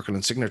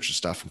Kirkland signature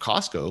stuff from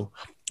Costco,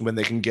 when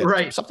they can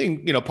get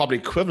something probably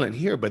equivalent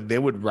here, but they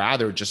would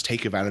rather just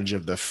take advantage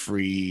of the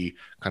free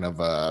kind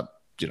of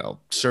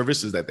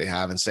services that they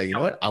have and say,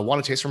 what, I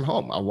want to taste from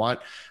home. I want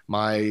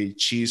my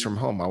cheese from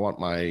home. I want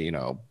my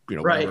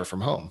whatever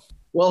from home.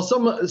 Well,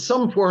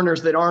 some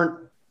foreigners that aren't,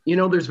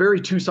 there's very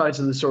two sides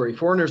of the story.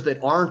 Foreigners that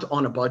aren't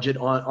on a budget,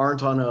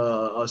 aren't on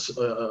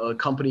a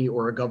company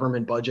or a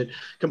government budget,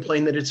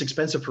 complain that it's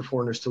expensive for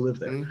foreigners to live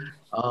there.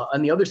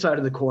 On the other side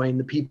of the coin,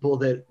 the people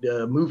that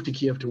move to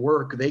Kiev to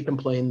work, they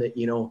complain that,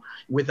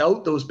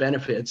 without those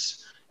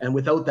benefits and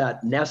without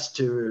that nest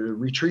to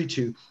retreat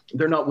to,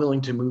 they're not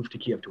willing to move to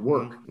Kiev to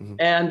work.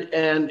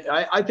 And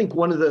I think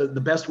one of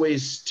the best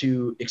ways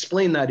to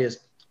explain that is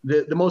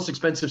the most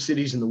expensive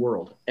cities in the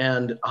world.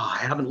 And I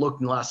haven't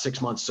looked in the last 6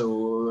 months,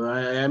 so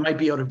I might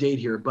be out of date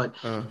here, but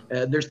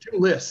there's two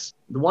lists.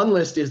 The one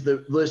list is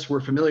the list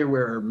we're familiar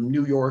where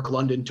New York,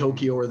 London,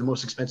 Tokyo are the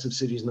most expensive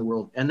cities in the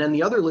world. And then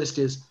the other list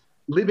is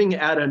living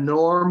at a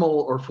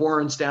normal or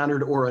foreign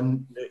standard, or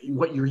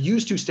what you're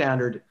used to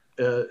standard,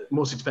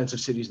 most expensive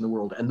cities in the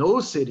world. And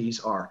those cities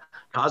are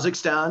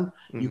Kazakhstan,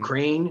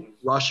 Ukraine,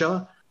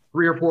 Russia,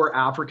 3 or 4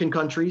 African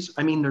countries.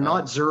 I mean, they're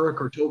not Zurich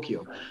or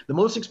Tokyo. The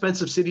most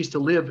expensive cities to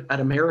live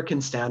at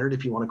American standard,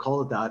 if you want to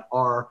call it that,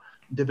 are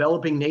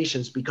developing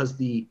nations, because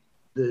the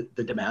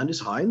demand is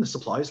high and the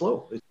supply is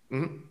low.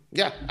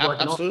 Yeah,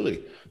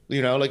 absolutely.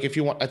 If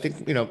you want, I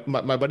think,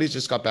 my buddies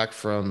just got back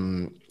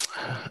from,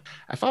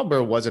 I thought where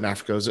it was in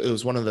Africa. It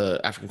was one of the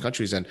African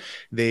countries, and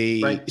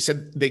they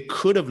said they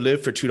could have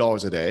lived for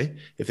 $2 a day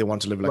if they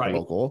wanted to live like a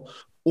local,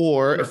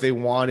 or if they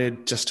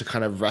wanted just to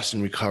kind of rest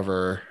and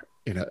recover,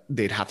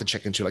 they'd have to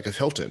check into like a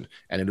Hilton,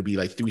 and it would be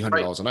like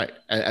 $300 a night.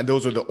 And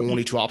those are the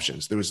only two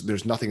options.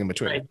 There's nothing in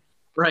between.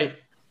 Right.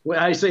 Well,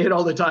 I say it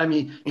all the time.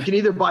 You can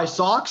either buy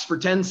socks for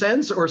 10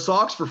 cents or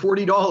socks for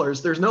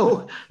 $40. There's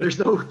no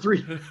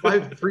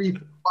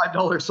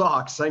 $5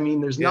 socks. I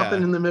mean, there's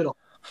nothing in the middle.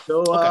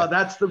 So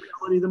that's the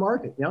reality of the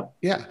market. Yeah.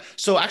 Yeah.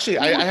 So actually,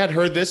 I had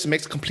heard this. It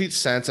makes complete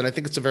sense, and I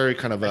think it's a very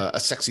kind of a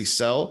sexy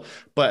sell.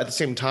 But at the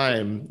same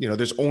time,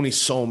 there's only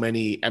so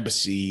many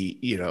embassy,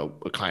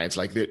 clients.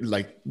 Like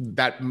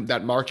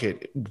that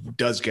market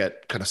does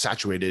get kind of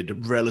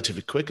saturated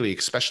relatively quickly,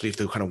 especially if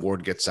the kind of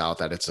word gets out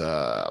that it's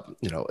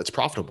it's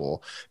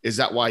profitable. Is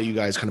that why you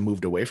guys kind of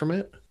moved away from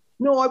it?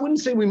 No, I wouldn't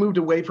say we moved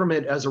away from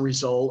it as a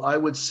result. I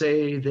would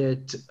say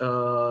that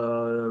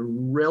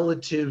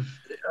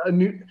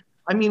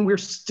we're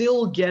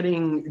still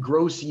getting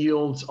gross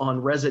yields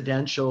on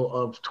residential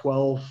of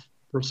 12%.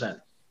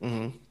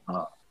 Mm-hmm.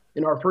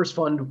 In our first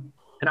fund,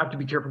 and I have to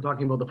be careful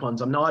talking about the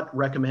funds. I'm not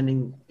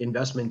recommending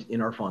investment in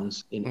our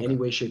funds in any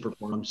way, shape, or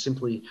form. I'm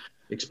simply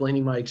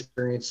explaining my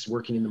experience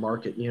working in the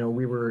market.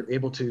 We were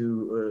able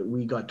to,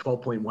 we got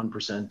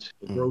 12.1%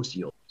 gross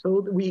yield.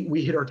 So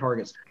we hit our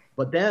targets.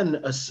 But then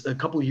a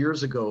couple of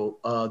years ago,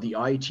 the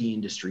IT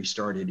industry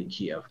started in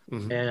Kiev.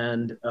 Mm-hmm.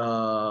 And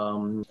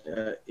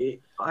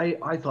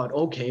I thought,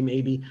 okay,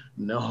 maybe.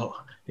 No.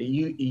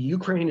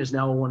 Ukraine is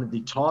now one of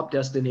the top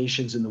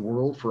destinations in the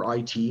world for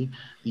IT.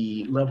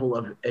 The level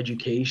of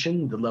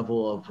education, the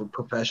level of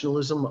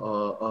professionalism,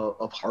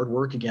 of hard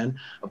work, again,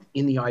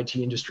 in the IT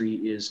industry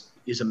is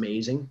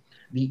amazing.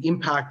 The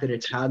impact that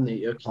it's had in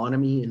the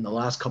economy in the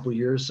last couple of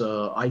years,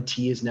 IT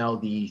is now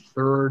the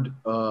third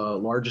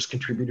largest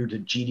contributor to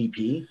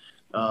GDP,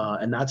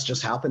 and that's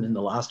just happened in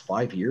the last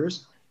 5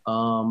 years.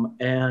 Supply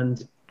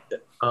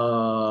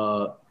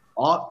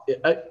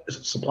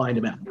and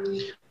demand.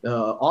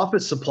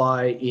 Office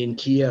supply in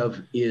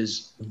Kiev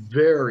is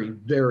very,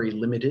 very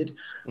limited.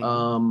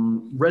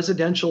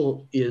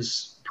 Residential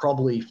is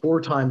probably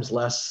 4 times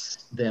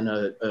less than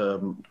a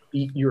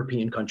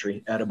European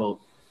country at about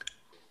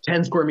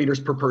 10 square meters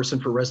per person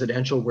for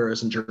residential,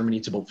 whereas in Germany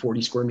it's about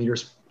 40 square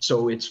meters.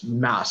 So it's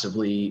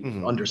massively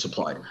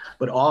undersupplied.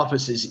 But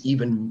office is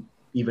even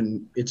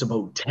it's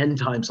about 10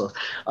 times less.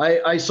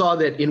 I saw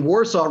that in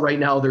Warsaw right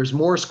now, there's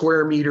more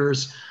square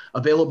meters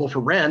available for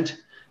rent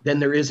than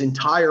there is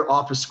entire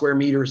office square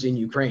meters in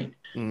Ukraine.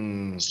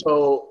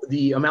 So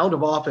the amount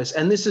of office,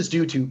 and this is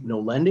due to no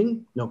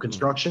lending, no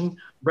construction.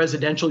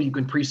 Residential, you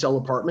can pre-sell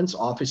apartments.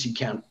 Office, you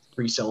can't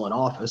pre-sell an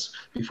office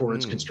before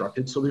it's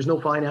constructed. So there's no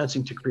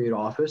financing to create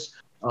office.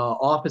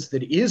 Office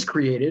that is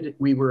created,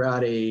 we were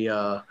at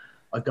a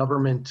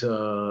government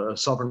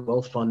sovereign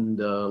wealth fund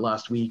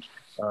last week.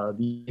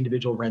 The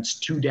individual rents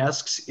 2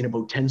 desks in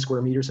about 10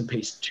 square meters and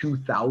pays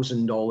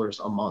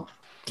 $2,000 a month.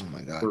 Oh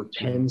my God. For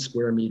 10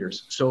 square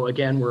meters. So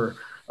again, we're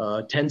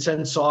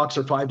 10-cent socks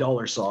or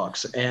 $5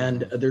 socks,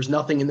 and there's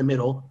nothing in the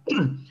middle.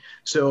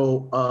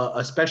 So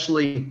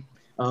especially,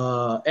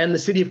 and the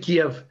city of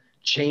Kiev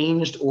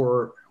changed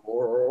or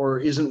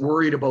isn't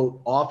worried about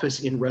office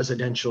in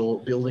residential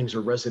buildings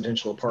or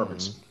residential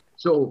apartments.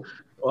 So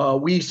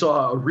we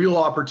saw a real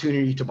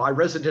opportunity to buy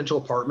residential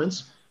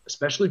apartments,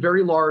 especially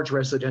very large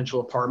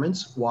residential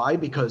apartments. Why?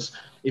 Because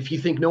if you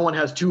think no one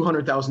has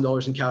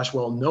 $200,000 in cash,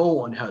 well, no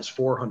one has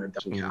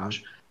 $400,000 in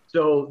cash.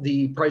 So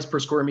the price per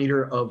square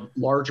meter of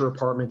larger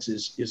apartments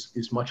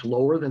is much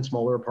lower than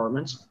smaller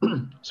apartments.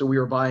 So we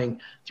were buying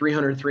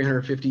 300,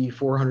 350,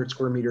 400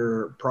 square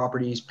meter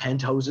properties,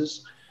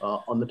 penthouses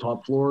on the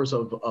top floors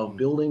of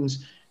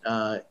buildings,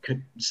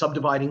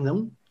 subdividing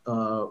them,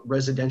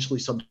 residentially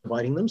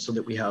subdividing them so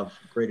that we have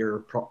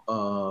greater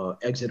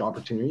exit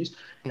opportunities,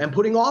 and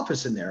putting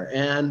office in there.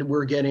 And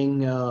we're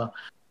getting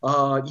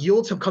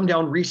yields have come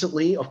down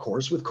recently, of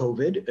course, with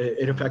COVID.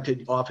 It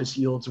affected office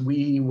yields.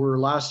 We were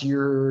last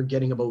year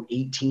getting about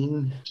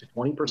 18 to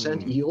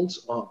 20%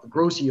 yields,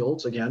 gross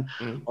yields again,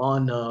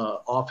 on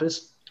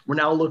office. We're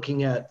now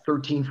looking at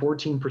 13,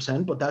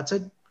 14%, but that's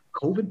at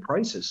COVID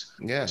prices.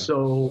 Yeah.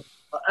 So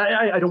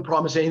I don't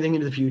promise anything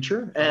into the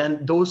future.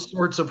 And those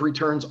sorts of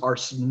returns are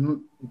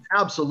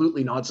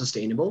absolutely not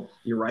sustainable.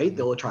 You're right.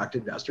 They'll attract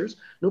investors.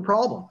 No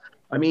problem.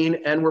 I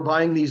mean, and we're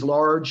buying these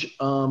large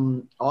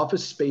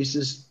office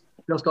spaces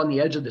just on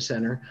the edge of the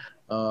center.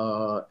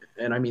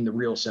 And I mean the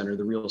real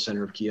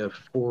center of Kiev.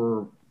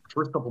 For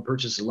first couple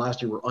purchases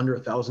last year were under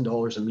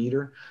 $1,000 a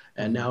meter.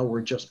 And now we're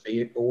just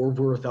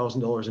over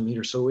 $1,000 a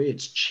meter. So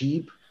it's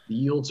cheap. The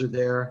yields are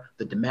there.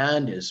 The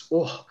demand is,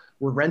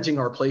 we're renting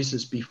our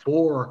places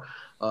before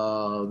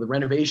the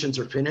renovations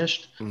are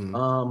finished.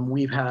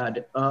 We've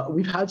had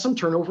some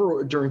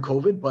turnover during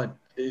COVID, but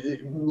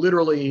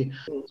literally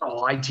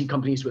IT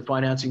companies with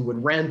financing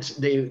would rent.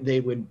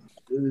 There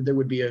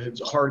would be a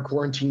hard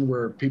quarantine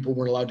where people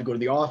weren't allowed to go to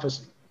the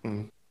office.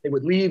 They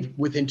would leave.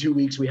 Within 2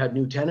 weeks, we had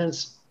new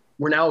tenants.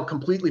 We're now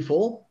completely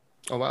full.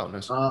 Oh, wow.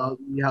 Nice.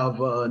 We have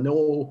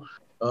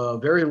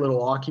very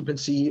little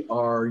occupancy.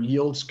 Our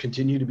yields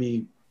continue to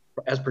be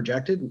as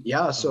projected.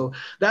 Yeah. So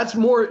that's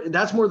more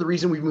the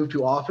reason we've moved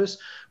to office.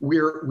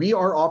 We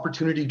are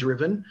opportunity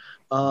driven.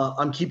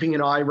 I'm keeping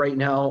an eye right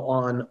now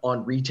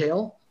on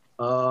retail.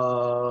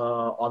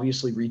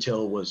 Obviously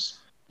retail was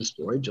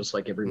destroyed, just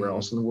like everywhere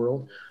else in the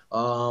world.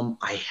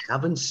 I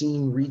haven't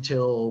seen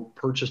retail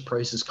purchase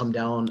prices come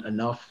down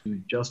enough to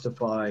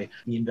justify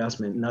the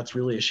investment, and that's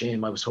really a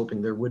shame. I was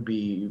hoping there would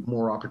be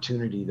more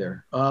opportunity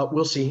there.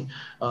 We'll see,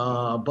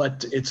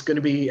 but it's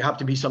going to have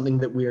to be something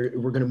that we're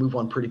going to move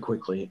on pretty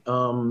quickly.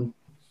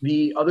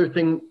 The other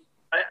thing,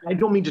 I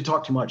don't mean to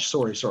talk too much.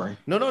 Sorry.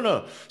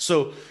 No.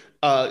 So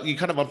you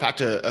kind of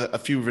unpacked a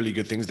few really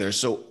good things there.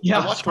 So Yeah,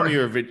 I watched one of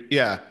your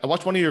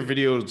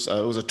videos.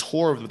 It was a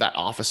tour of that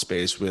office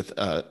space with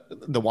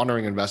the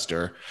wandering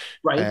investor,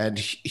 Right. And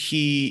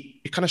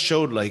he kind of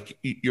showed like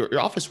your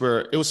office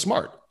where it was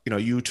smart.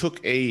 You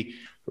took a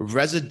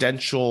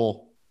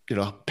residential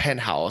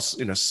penthouse,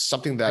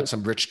 something that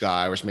some rich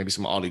guy or maybe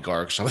some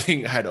oligarch or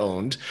something had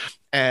owned,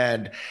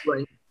 and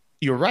Right.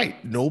 You're right.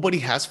 Nobody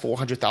has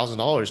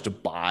 $400,000 to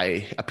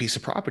buy a piece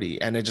of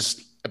property. And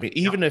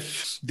even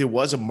if there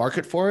was a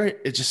market for it,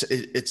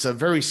 it's a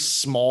very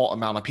small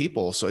amount of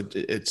people. So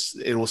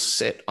it will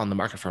sit on the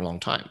market for a long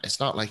time. It's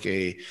not like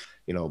it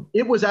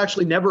was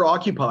actually never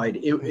occupied.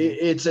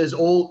 It's as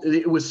old.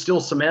 It was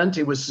still cement.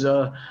 It was,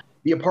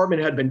 the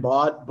apartment had been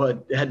bought,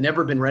 but had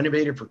never been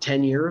renovated for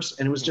 10 years.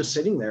 And it was just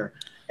sitting there.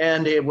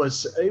 And it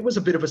was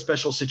a bit of a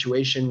special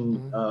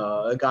situation.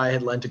 A guy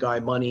had lent a guy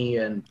money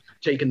and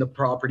taken the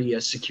property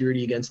as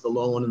security against the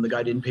loan, and the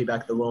guy didn't pay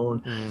back the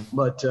loan.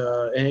 But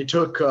and it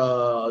took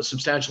a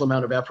substantial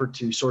amount of effort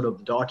to sort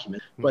of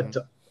document. But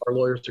our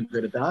lawyers are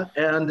good at that.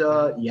 And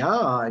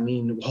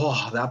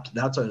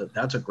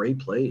that's a great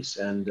place.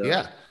 And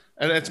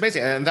And it's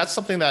amazing. And that's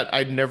something that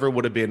I never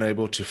would have been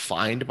able to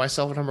find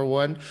myself, number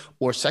one.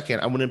 Or second,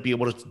 I wouldn't be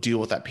able to deal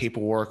with that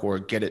paperwork or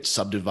get it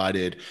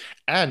subdivided.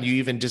 And you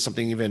even did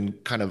something even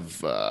kind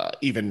of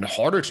even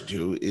harder to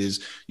do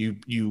is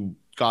you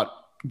got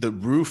the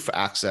roof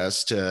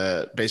access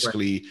to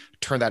basically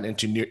turn that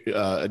into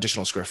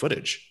additional square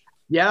footage.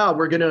 Yeah,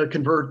 we're going to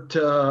convert.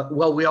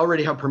 We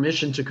already have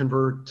permission to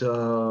convert.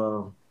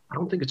 I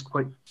don't think it's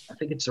quite. I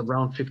think it's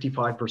around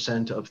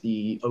 55% of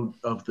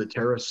the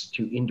terrace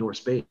to indoor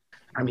space.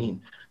 I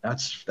mean,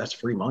 that's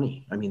free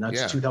money. I mean,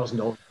 that's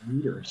 $2,000 a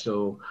meter.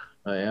 So,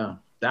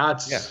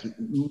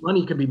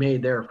 money can be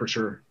made there for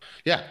sure.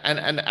 Yeah,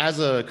 and as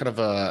a kind of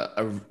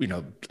a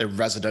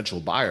residential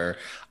buyer,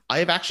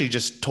 I've actually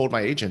just told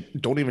my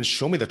agent, don't even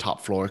show me the top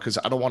floor because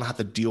I don't want to have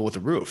to deal with the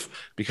roof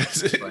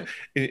because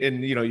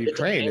in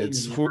Ukraine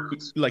it's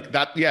like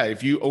that. Yeah,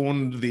 if you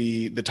own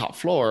the top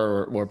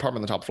floor or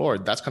apartment on the top floor,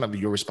 that's kind of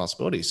your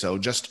responsibility. So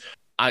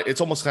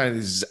it's almost kind of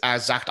the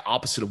exact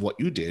opposite of what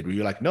you did, where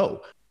you're like,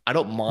 no, I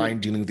don't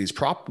mind dealing with these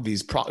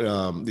problems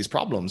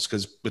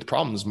because with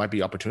problems might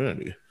be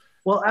opportunity.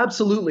 Well,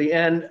 absolutely.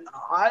 And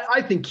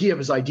I think Kiev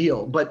is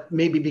ideal, but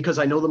maybe because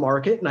I know the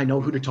market and I know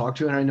who to talk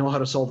to and I know how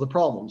to solve the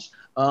problems.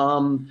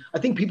 I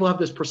think people have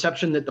this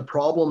perception that the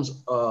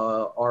problems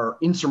are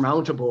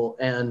insurmountable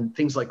and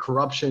things like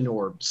corruption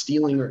or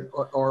stealing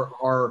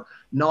are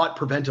not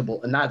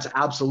preventable. And that's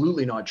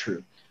absolutely not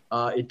true.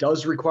 It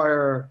does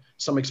require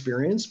some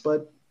experience,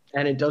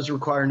 and it does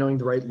require knowing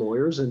the right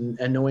lawyers and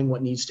knowing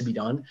what needs to be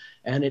done.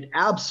 And it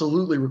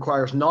absolutely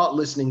requires not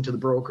listening to the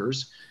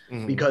brokers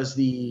because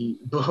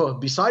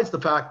besides the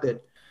fact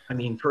that, I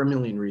mean, for a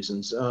million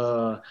reasons,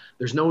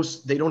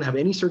 they don't have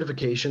any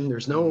certification.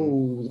 There's no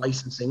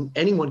licensing.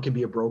 Anyone can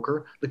be a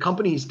broker. The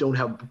companies don't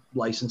have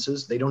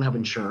licenses. They don't have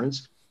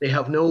insurance. They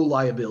have no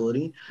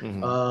liability.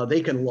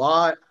 They can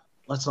lie.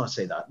 Let's not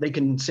say that. They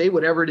can say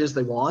whatever it is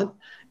they want.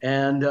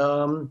 And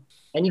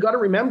you got to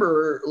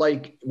remember,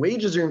 like,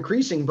 wages are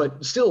increasing,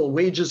 but still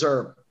wages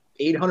are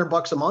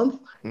 $800 a month,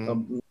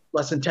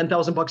 less than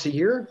 $10,000 a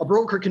year. A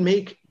broker can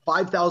make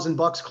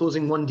 $5,000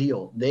 closing one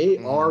deal. They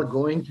are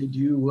going to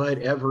do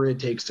whatever it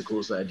takes to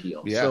close that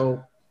deal. Yeah.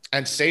 So,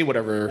 and say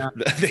whatever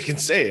they can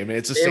say. I mean,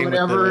 it's the same with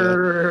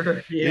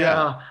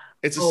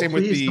it's the same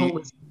with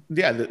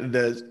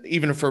the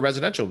even for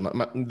residential,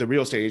 the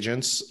real estate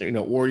agents,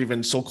 or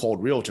even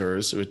so-called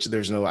realtors, which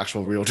there's no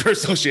actual realtor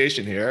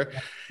association here.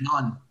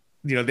 None.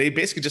 They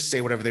basically just say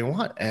whatever they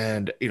want.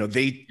 And,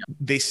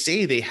 they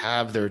say they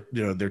have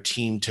their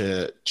team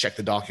to check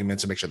the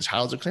documents and make sure the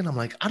titles are clean. I'm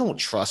like, I don't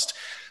trust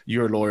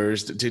your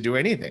lawyers to do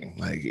anything.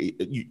 Like,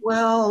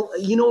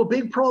 a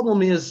big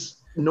problem is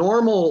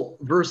normal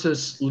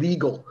versus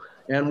legal.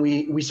 And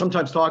we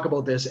sometimes talk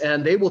about this,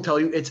 and they will tell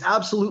you it's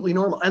absolutely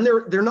normal. And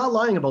they're not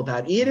lying about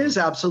that. It is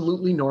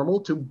absolutely normal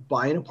to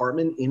buy an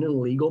apartment in a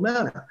legal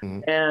manner.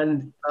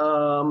 And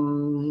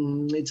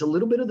it's a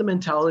little bit of the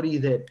mentality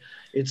that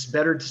it's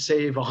better to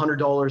save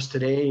 $100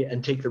 today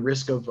and take the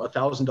risk of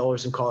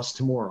 $1,000 in costs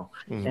tomorrow.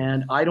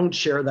 And I don't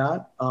share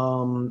that.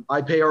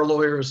 I pay our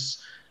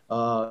lawyers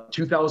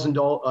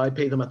 $2,000. I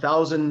pay them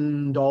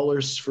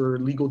 $1,000 for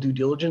legal due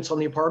diligence on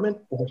the apartment.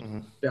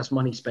 Best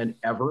money spent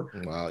ever.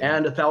 Wow, yeah.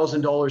 And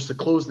 $1,000 to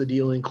close the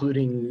deal,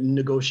 including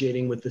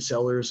negotiating with the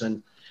sellers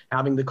and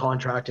having the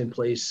contract in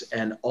place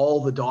and all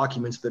the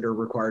documents that are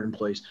required in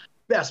place.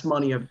 Best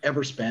money I've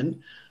ever spent.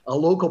 A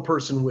local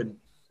person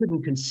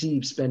couldn't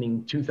conceive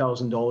spending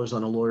 $2,000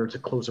 on a lawyer to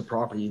close a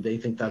property. They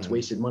think that's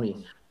wasted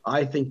money.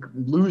 I think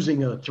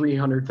losing a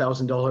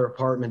 $300,000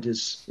 apartment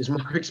is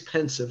more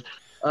expensive.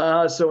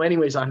 So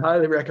anyways, I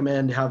highly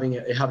recommend having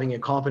a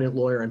competent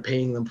lawyer and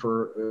paying them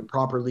for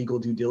proper legal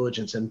due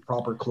diligence and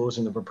proper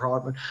closing of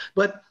apartment.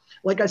 But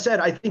like I said,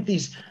 I think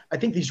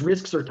these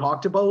risks are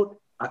talked about.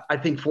 I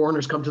think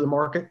foreigners come to the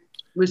market,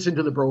 listen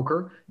to the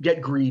broker,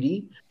 get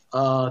greedy,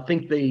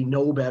 think they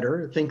know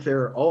better, think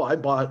I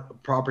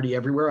bought property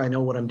everywhere, I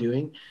know what I'm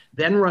doing,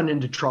 then run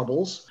into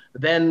troubles.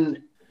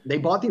 Then they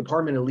bought the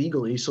apartment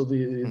illegally. So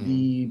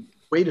the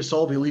way to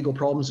solve illegal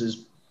problems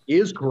is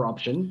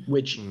corruption,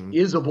 which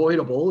is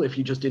avoidable if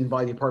you just didn't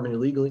buy the apartment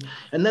illegally.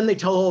 And then they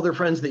tell all their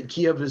friends that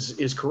Kiev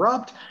is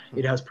corrupt,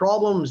 it has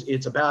problems,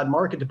 it's a bad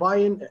market to buy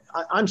in.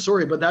 I'm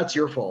sorry, but that's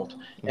your fault.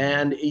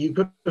 And you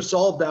could have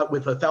solved that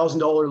with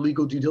 $1,000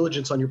 legal due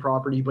diligence on your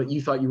property, but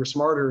you thought you were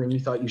smarter and you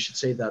thought you should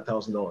save that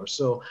 $1,000.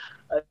 So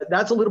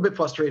that's a little bit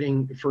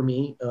frustrating for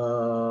me.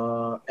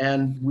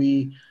 And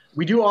we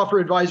do offer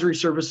advisory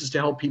services to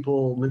help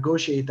people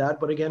negotiate that.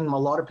 But again, a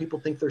lot of people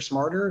think they're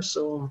smarter.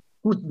 So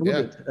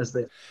it, as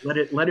they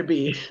let it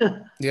be.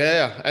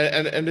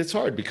 And it's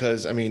hard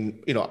because I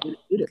mean,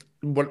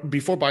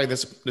 before buying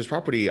this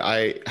property,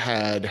 I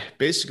had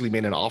basically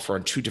made an offer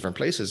on 2 different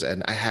places,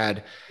 and I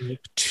had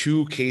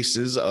 2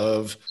 cases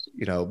of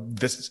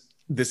this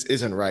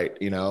isn't right.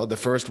 The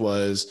first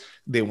was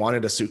they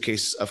wanted a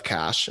suitcase of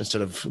cash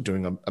instead of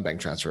doing a bank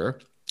transfer.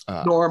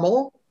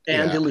 Normal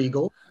and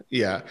illegal.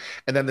 Yeah,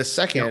 and then the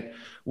second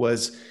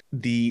was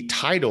the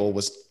title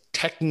was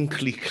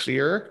technically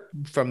clear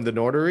from the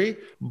notary,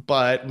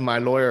 but my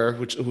lawyer,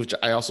 which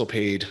I also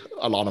paid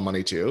a lot of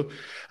money to,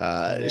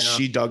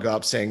 she dug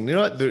up saying,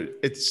 the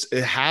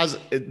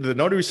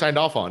notary signed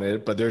off on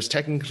it, but there's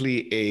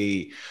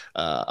technically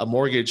a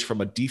mortgage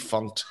from a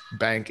defunct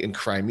bank in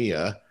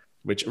Crimea,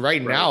 which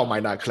right now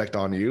might not collect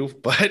on you,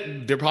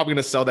 but they're probably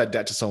going to sell that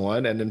debt to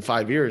someone, and in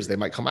 5 years they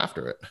might come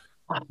after it.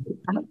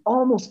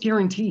 Almost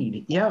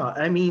guaranteed. Yeah.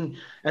 I mean,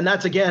 and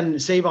that's, again,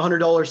 save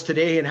 $100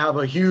 today and have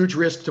a huge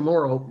risk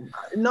tomorrow.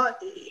 Not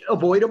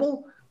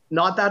avoidable,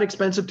 not that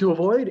expensive to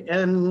avoid,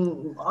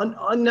 and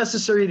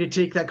unnecessary to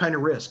take that kind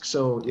of risk.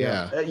 So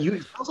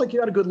it sounds like you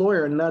got a good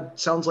lawyer, and that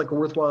sounds like a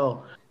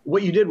worthwhile,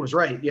 what you did was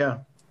right. Yeah.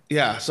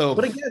 Yeah. So,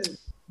 but again,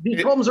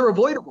 these problems are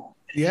avoidable.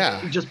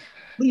 Yeah. Just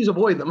please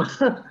avoid them.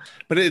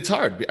 But it's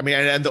hard. I mean,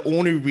 and the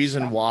only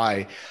reason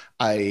why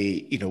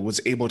I, was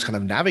able to kind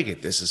of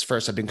navigate this is,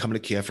 first, I've been coming to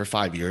Kiev for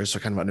 5 years, so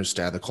I kind of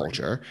understand the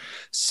culture.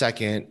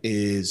 Second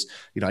is,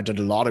 I did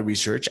a lot of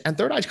research. And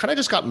third, I kind of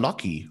just got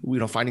lucky,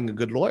 finding a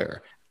good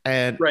lawyer.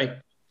 And,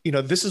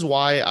 this is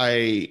why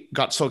I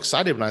got so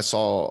excited when I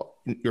saw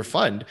your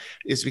fund,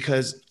 is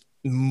because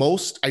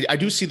I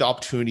do see the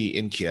opportunity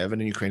in Kiev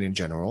and in Ukraine in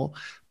general.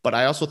 But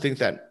I also think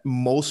that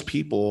most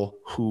people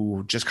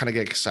who just kind of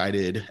get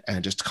excited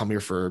and just come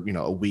here for,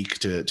 a week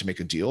to make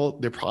a deal,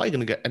 they're probably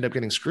going to end up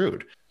getting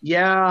screwed.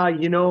 Yeah.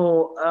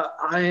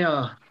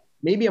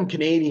 Maybe I'm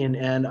Canadian,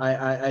 and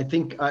I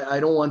think I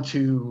don't want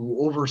to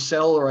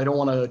oversell, or I don't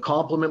want to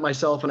compliment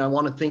myself, and I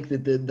want to think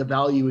that the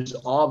value is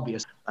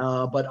obvious.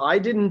 But I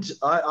didn't.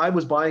 I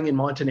was buying in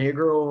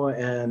Montenegro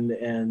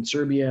and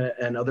Serbia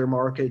and other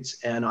markets,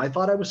 and I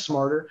thought I was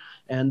smarter.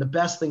 And the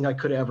best thing I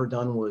could have ever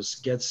done was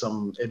get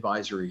some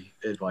advisory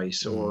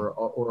advice or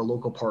a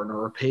local partner,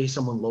 or pay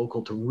someone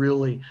local to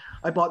really.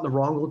 I bought in the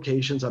wrong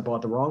locations. I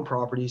bought the wrong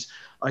properties.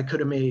 I could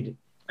have paid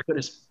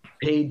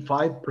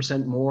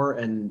 5% more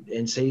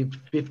and saved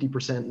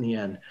 50% in the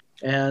end.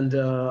 And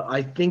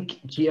I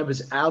think Kiev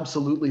is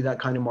absolutely that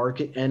kind of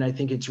market. And I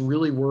think it's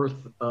really worth,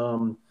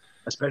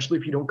 especially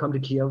if you don't come to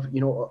Kiev,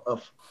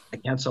 I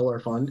can't sell our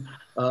fund,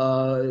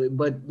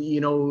 but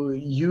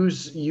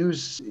use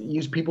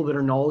people that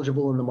are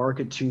knowledgeable in the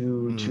market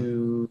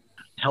to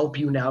help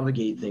you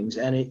navigate things.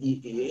 And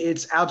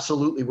it's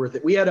absolutely worth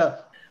it. We had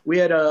a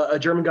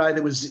German guy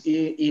that was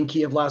in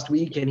Kiev last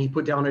week, and he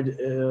put down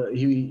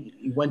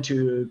he went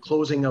to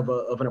closing of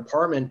an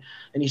apartment,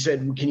 and he said,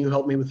 "Can you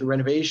help me with the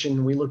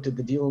renovation?" We looked at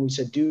the deal and we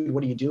said, "Dude,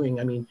 what are you doing?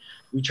 I mean,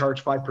 we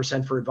charge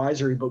 5% for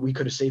advisory, but we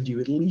could have saved you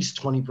at least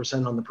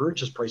 20% on the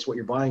purchase price. What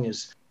you're buying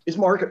is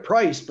market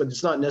price, but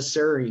it's not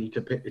necessary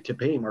to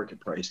pay market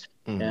price."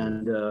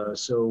 And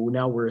so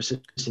now we're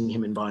assisting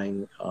him in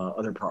buying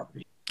other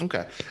property.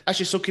 Okay.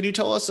 Actually, so can you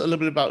tell us a little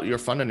bit about your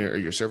fund and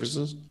your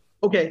services?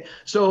 Okay,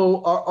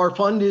 so our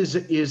fund is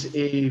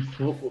a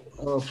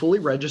fully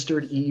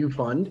registered EU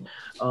fund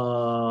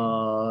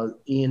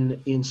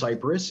in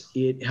Cyprus.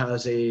 It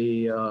has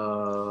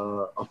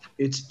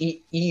it's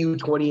EU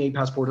 28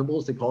 passportable,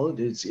 as they call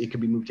it. It can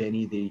be moved to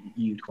any of the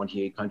EU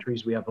 28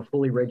 countries. We have a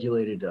fully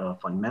regulated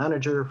fund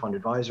manager, fund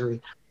advisory.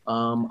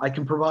 I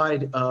can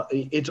provide.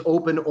 It's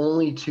open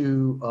only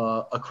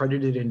to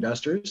accredited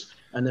investors,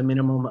 and the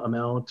minimum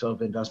amount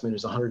of investment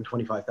is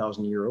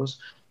 125,000 euros.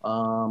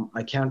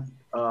 I can't.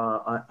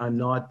 I'm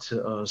not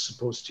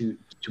supposed to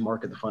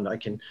market the fund. I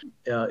can,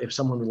 if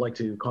someone would like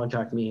to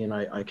contact me, and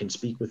I can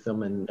speak with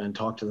them and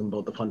talk to them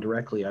about the fund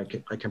directly, I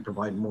can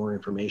provide more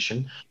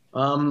information.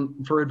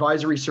 For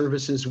advisory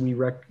services,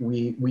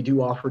 we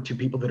do offer to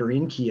people that are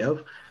in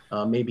Kiev,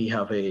 maybe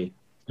have a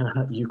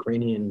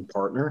Ukrainian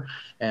partner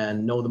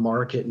and know the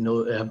market,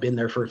 have been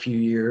there for a few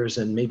years,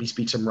 and maybe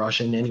speak some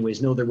Russian.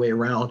 Anyways, know their way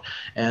around.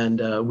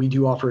 And we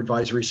do offer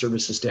advisory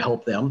services to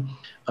help them.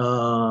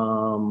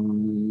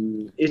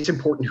 It's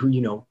important who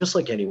you know, just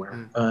like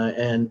anywhere,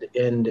 and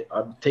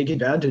take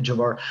advantage of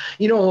our.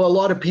 A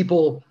lot of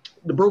people,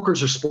 the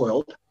brokers are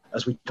spoiled,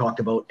 as we talked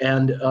about,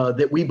 and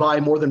that we buy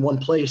more than one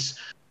place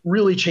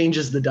really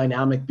changes the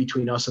dynamic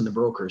between us and the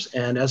brokers.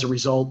 And as a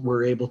result,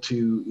 we're able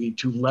to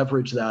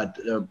leverage that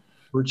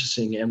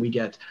purchasing, and we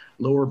get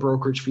lower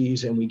brokerage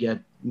fees, and we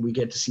get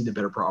to see the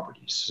better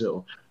properties.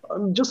 So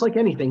just like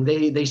anything,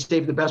 they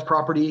save the best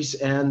properties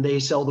and they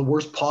sell the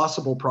worst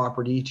possible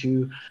property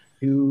to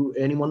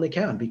anyone they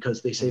can,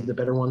 because they save the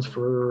better ones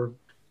for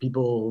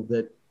people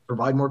that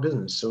provide more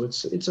business. So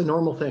it's a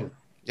normal thing.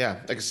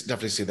 Yeah, I can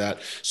definitely see that.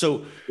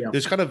 So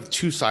there's kind of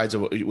two sides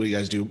of what you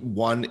guys do.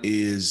 One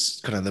is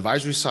kind of the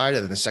advisory side,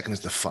 and then the second is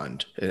the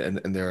fund, and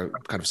they're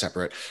kind of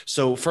separate.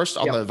 So first,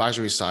 on the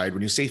advisory side,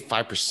 when you say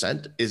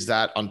 5%, is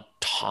that on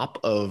top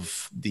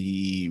of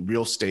the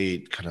real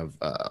estate kind of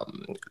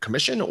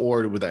commission,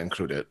 or would that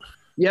include it?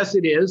 Yes,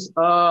 it is.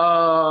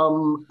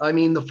 I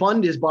mean, the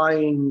fund is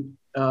buying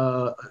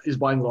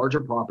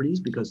larger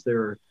properties because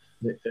they're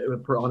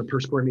on a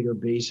per square meter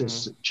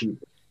basis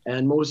cheaper.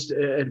 And most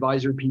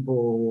advisory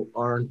people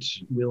aren't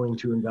willing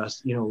to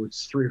invest.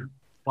 It's 3 or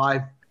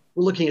 5.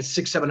 We're looking at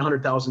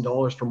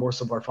 $600,000-$700,000 for most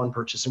of our fund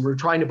purchase, and we're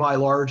trying to buy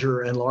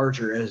larger and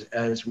larger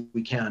as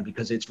we can,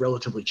 because it's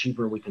relatively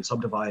cheaper. We can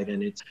subdivide,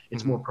 and it's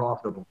more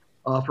profitable.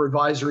 For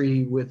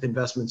advisory with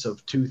investments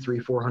of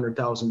 $200,000, $300,000,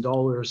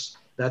 $400,000,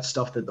 that's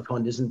stuff that the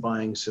fund isn't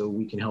buying, so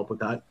we can help with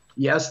that.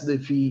 Yes, the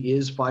fee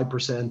is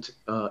 5%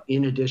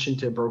 in addition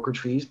to brokerage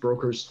fees.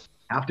 Brokers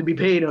have to be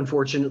paid,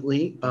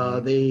 unfortunately.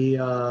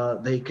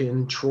 They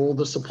control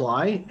the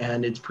supply,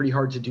 and it's pretty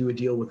hard to do a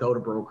deal without a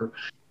broker.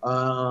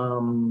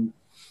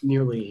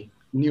 Nearly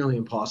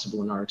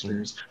impossible in our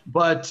experience,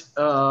 but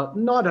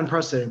not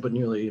unprecedented, but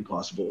nearly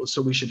impossible.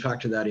 So we should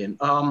factor that in.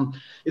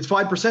 It's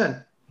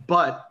 5%,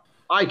 but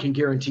I can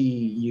guarantee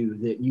you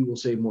that you will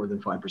save more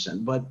than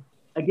 5%. But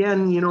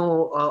again,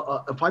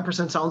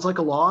 5% sounds like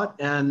a lot,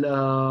 and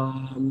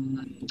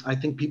I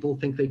think people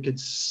think they could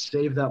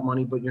save that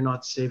money, but you're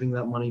not saving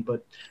that money.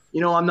 But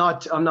I'm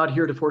not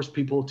here to force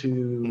people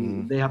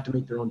to. They have to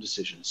make their own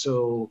decisions.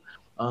 So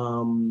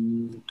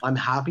I'm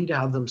happy to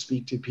have them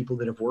speak to people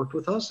that have worked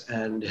with us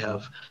and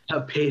have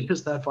paid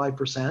us that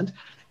 5%,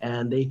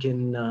 and they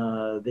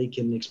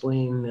can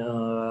explain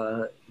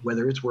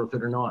whether it's worth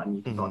it or not, and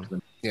you can talk to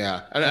them.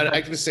 Yeah, and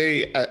I can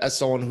say, as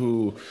someone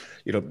who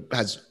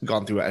has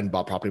gone through and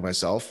bought property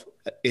myself,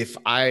 if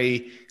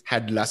I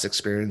had less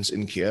experience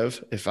in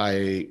Kiev, if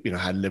I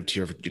had lived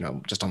here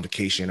just on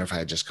vacation, or if I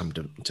had just come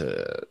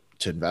to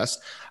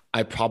invest,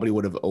 I probably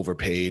would have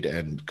overpaid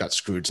and got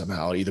screwed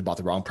somehow. Either bought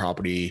the wrong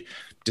property,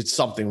 did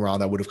something wrong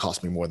that would have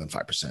cost me more than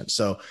 5%.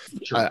 So,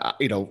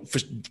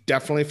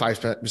 definitely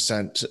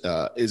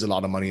 5% is a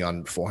lot of money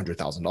on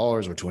 $400,000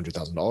 or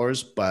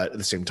 $200,000. But at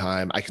the same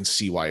time, I can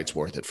see why it's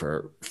worth it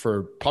for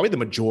probably the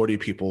majority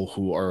of people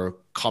who are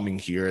coming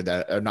here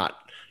that are not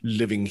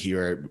living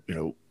here,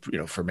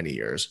 for many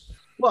years.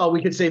 Well,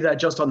 we could say that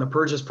just on the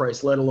purchase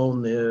price, let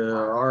alone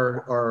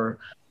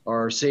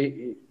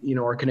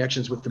our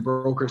connections with the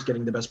brokers,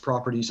 getting the best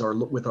properties,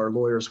 with our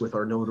lawyers, with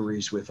our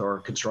notaries, with our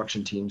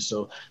construction teams.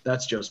 So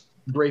that's just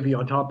gravy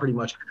on top, pretty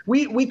much.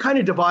 We kind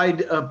of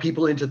divide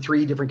people into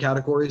 3 different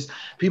categories: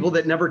 people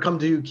that never come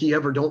to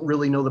Kiev or don't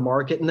really know the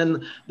market, and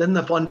then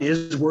the fund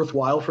is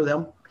worthwhile for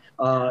them.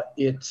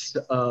 It's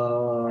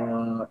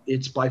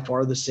by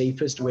far the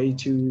safest way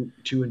to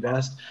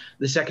invest.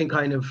 The second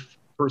kind of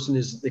person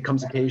that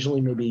comes occasionally,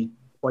 maybe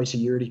twice a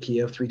year to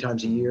Kiev, 3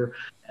 times a year,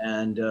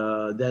 and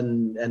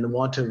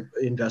want to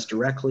invest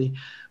directly.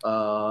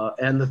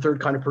 And the third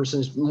kind of person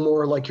is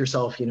more like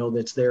yourself,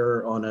 that's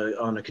there on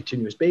a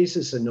continuous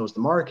basis and knows the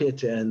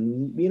market,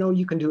 and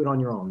you can do it on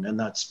your own, and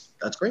that's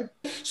great.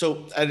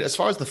 So, and as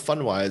far as the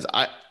fund wise,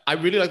 I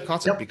really like the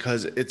concept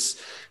because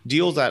it's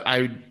deals that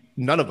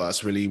none of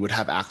us really would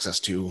have access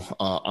to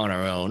on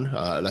our own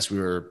unless we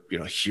were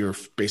here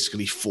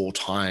basically full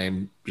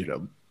time,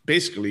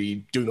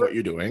 basically doing what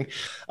you're doing.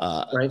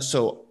 Right.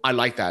 So I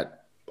like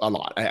that a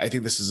lot. I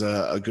think this is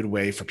a good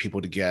way for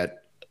people to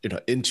get,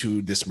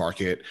 into this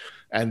market,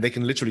 and they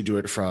can literally do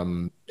it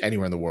from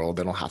anywhere in the world.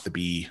 They don't have to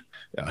be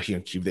here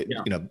in Kiev.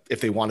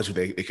 If they wanted to,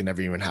 they can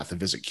never even have to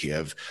visit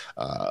Kiev,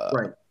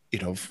 right.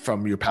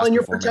 From your past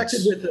performance.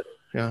 Protected with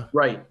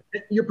right.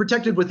 You're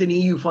protected with an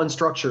EU fund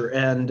structure,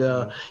 and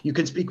you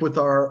can speak with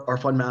our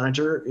fund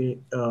manager.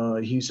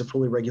 He's a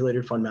fully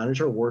regulated fund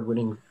manager,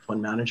 award-winning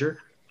fund manager.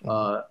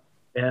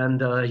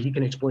 And he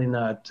can explain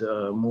that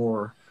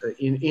more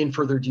in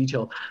further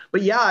detail.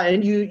 But yeah,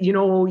 and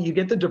you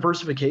get the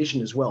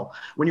diversification as well.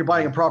 When you're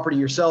buying a property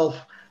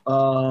yourself,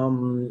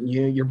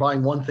 you're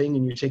buying one thing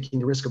and you're taking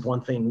the risk of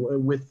one thing.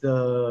 With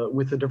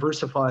the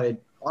diversified,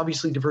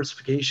 obviously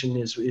diversification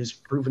is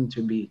proven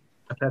to be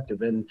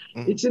effective. And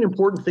it's an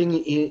important thing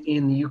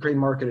in the Ukraine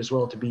market as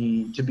well to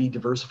be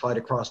diversified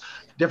across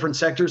different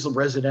sectors of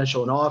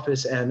residential and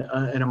office and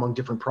among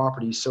different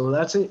properties. So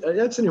that's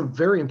a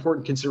very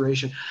important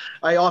consideration.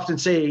 I often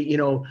say,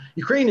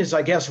 Ukraine is,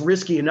 I guess,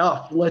 risky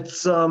enough.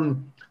 Let's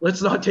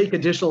not take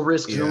additional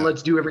risks and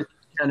let's do everything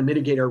we can to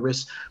mitigate our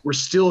risks.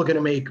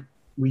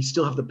 We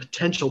still have the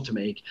potential to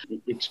make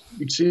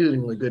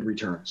exceedingly good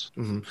returns.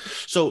 Mm-hmm.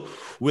 So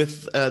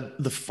with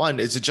the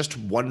fund, is it just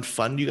one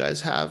fund you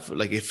guys have?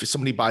 Like if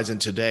somebody buys in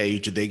today,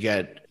 do they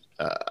get,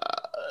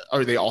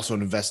 are they also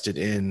invested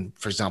in,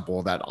 for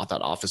example, that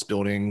office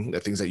building, the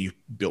things that you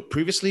built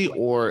previously,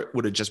 or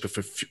would it just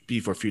be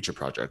for future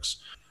projects?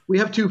 We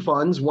have two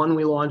funds. One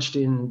we launched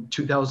in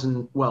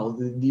 2000. Well,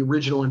 the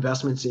original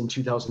investment's in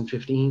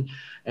 2015,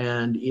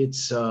 and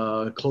it's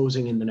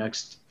closing in the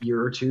next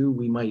year or two.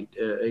 We might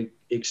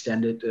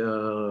extend it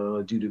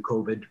due to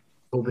COVID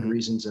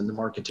reasons and the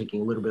market taking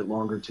a little bit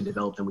longer to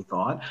develop than we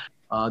thought.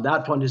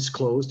 That fund is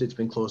closed. It's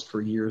been closed for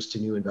years to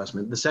new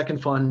investment. The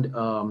second fund,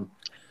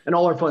 and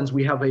all our funds,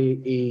 we have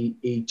a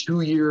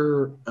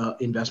 2-year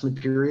investment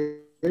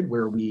period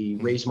where we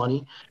raise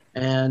money.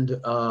 And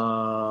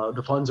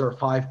the funds are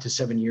 5 to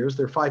 7 years.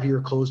 They're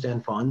 5-year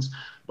closed-end funds,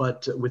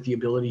 but with the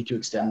ability to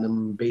extend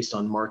them based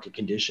on market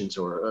conditions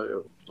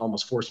or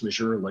almost force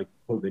majeure, like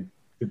COVID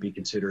could be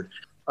considered.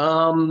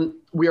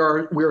 We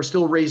are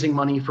still raising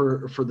money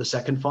for the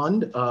second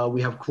fund.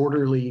 We have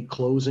quarterly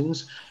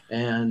closings,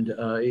 and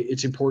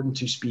it's important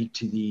to speak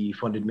to the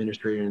fund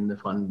administrator and the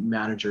fund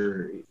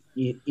manager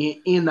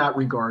in that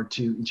regard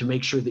to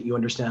make sure that you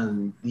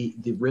understand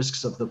the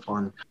risks of the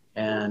fund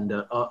and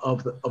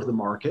of the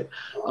market.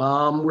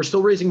 We're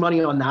still raising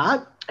money on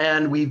that,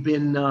 and we've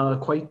been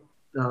quite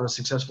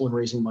successful in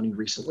raising money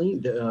recently.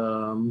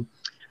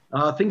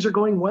 Things are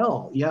going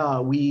well. Yeah,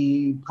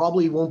 we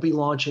probably won't be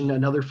launching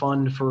another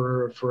fund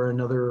for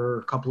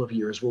another couple of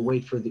years. We'll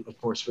wait for the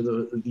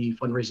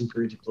fundraising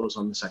period to close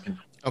on the second.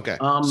 Okay.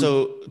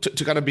 So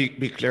to kind of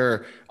be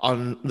clear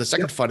on the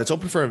second fund, it's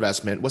open for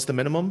investment. What's the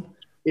minimum?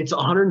 It's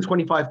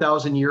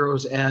 125,000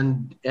 euros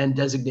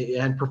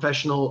and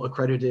professional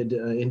accredited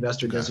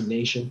investor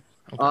designation.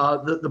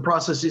 Okay. The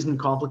process isn't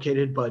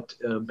complicated, but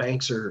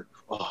banks are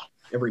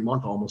every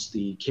month almost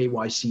the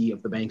KYC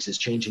of the banks is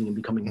changing and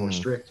becoming more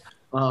strict.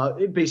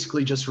 It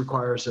basically just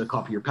requires a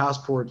copy of your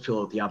passport,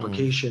 fill out the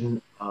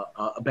application,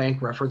 a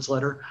bank reference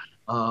letter,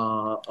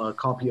 a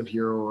copy of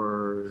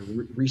your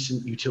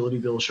recent utility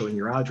bill showing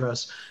your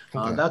address.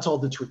 That's all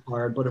that's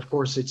required. But of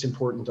course, it's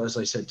important, as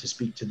I said, to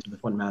speak to the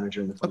fund manager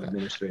and the fund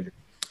administrator.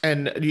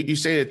 And you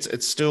say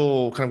it's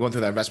still kind of going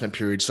through that investment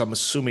period. So I'm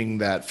assuming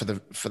that for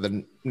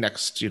the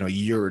next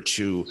year or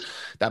two,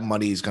 that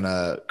money is going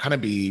to kind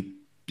of be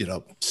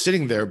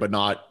sitting there, but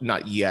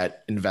not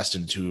yet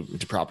invested into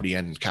property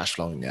and cash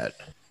flowing yet.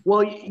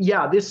 Well,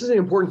 yeah, this is an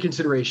important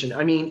consideration.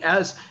 I mean,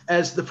 as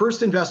the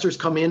first investors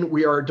come in,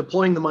 we are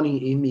deploying the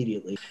money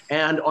immediately.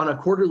 And on a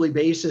quarterly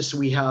basis,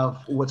 we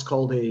have what's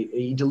called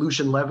a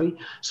dilution levy.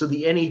 So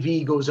the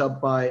NAV goes up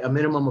by a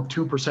minimum of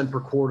 2% per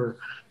quarter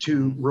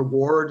to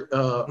reward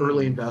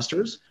early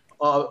investors.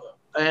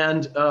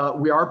 And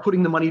we are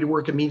putting the money to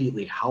work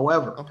immediately.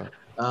 However,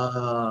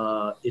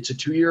 it's a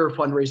 2-year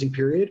fundraising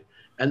period,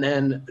 and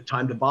then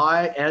time to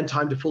buy and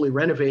time to fully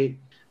renovate.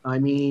 I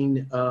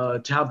mean,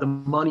 to have the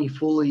money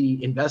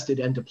fully invested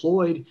and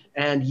deployed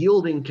and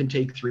yielding can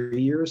take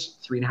 3 years,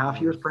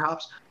 3.5 years,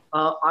 perhaps.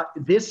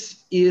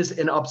 This is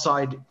an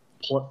upside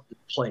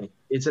play.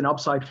 It's an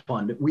upside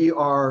fund. We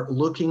are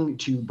looking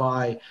to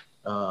buy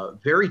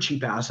very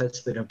cheap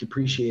assets that have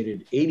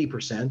depreciated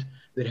 80%,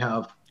 that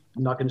have,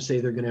 I'm not going to say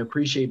they're going to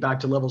appreciate back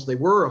to levels they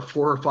were of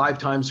 4 or 5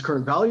 times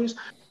current values,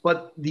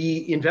 but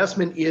the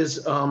investment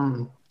is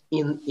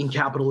in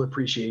capital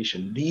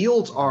appreciation. The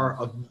yields are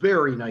a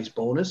very nice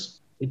bonus.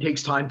 It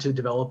takes time to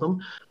develop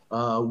them.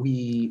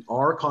 We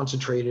are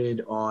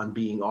concentrated on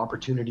being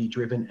opportunity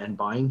driven and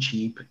buying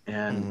cheap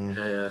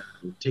and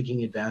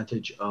taking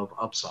advantage of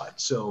upside.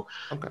 So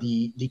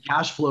the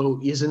cash flow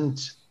is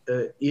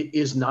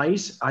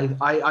nice.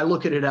 I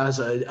look at it as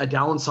a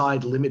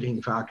downside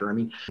limiting factor. I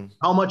mean,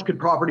 how much could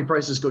property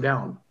prices go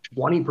down?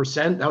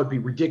 20%? That would be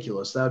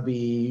ridiculous. That would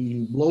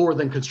be lower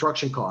than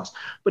construction costs.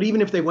 But even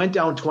if they went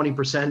down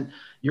 20%,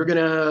 you're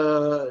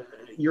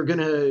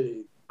gonna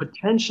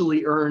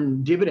potentially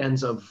earn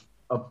dividends of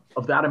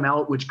that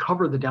amount, which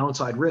cover the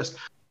downside risk.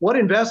 What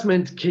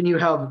investment can you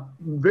have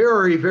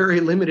very,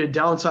 very limited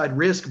downside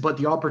risk, but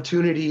the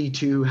opportunity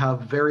to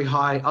have very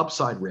high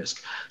upside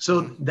risk?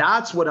 So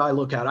that's what I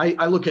look at.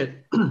 I look at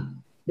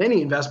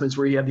many investments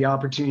where you have the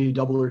opportunity to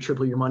double or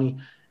triple your money,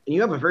 and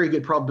you have a very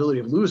good probability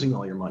of losing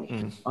all your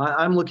money.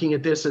 I'm looking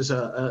at this as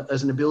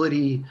an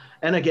ability,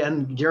 and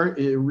again,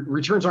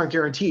 returns aren't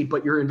guaranteed,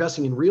 but you're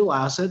investing in real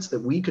assets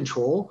that we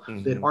control,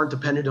 that aren't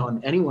dependent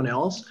on anyone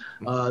else,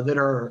 that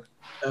are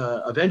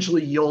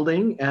eventually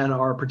yielding and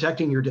are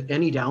protecting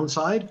any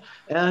downside.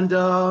 And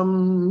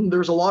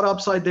there's a lot of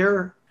upside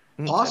there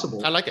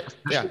possible. I like it.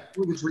 Yeah,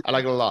 I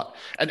like it a lot.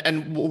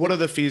 And what are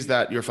the fees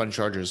that your fund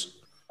charges?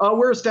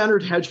 We're a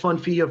standard hedge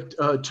fund fee of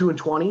 2 and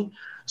 20.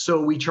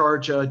 So we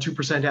charge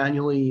 2%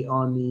 annually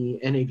on the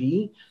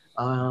NAV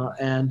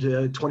and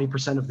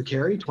 20% of the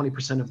carry,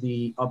 20% of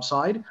the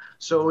upside.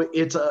 So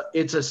it's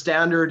a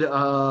standard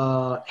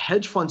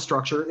hedge fund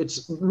structure.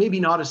 It's maybe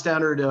not a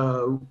standard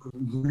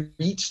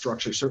REIT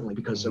structure, certainly,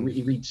 because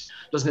REIT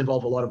doesn't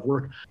involve a lot of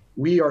work.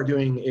 We are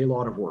doing a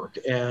lot of work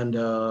and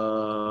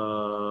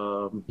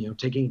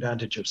taking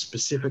advantage of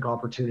specific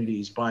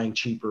opportunities, buying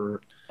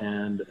cheaper,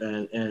 and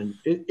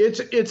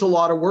it's a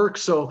lot of work.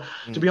 So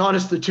to be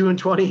honest, the 2 and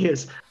 20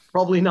 is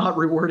probably not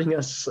rewarding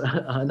us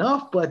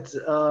enough, but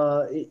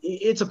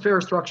it's a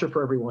fair structure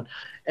for everyone.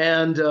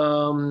 And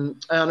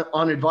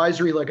on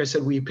advisory, like I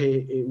said,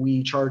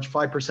 we charge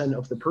 5%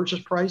 of the purchase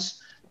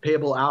price,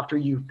 payable after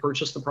you've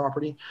purchased the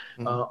property.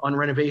 On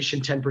renovation,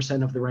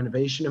 10% of the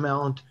renovation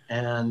amount,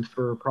 and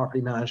for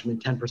property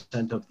management,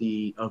 10% of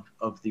the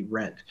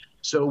rent.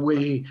 So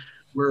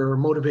we're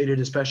motivated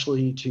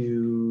especially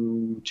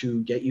to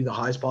get you the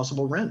highest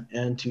possible rent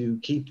and to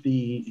keep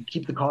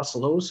the costs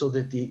low so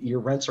that your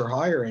rents are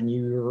higher and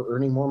you're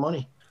earning more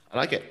money. I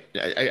like it.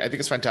 I think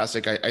it's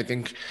fantastic. I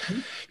think,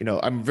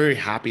 I'm very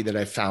happy that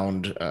I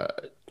found,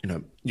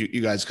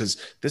 you guys, because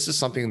this is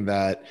something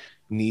that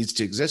needs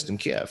to exist in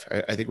Kiev.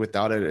 I think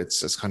without it, it's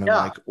just kind of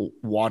like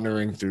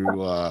wandering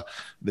through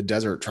the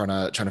desert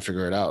trying to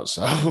figure it out.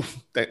 So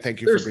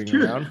thank you for being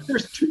around.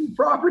 There's 2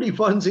 property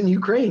funds in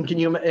Ukraine.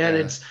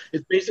 It's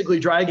basically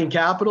Dragon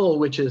Capital,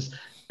 which is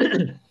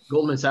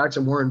Goldman Sachs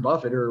and Warren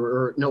Buffett,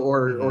 or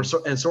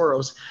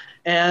Soros,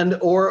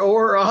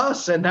 or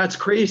us, and that's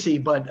crazy.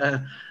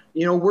 But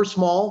we're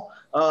small.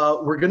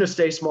 We're going to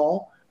stay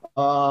small.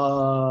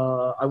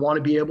 I want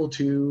to be able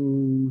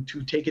to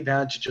take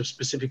advantage of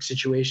specific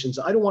situations.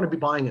 I don't want to be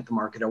buying at the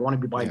market. I want to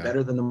be buying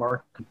better than the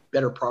market,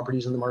 better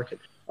properties in the market.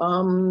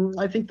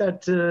 I think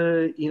that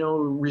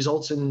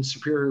results in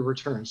superior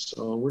returns.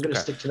 So we're going to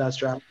stick to that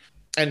strategy.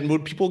 And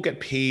would people get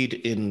paid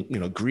in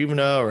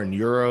hryvnia or in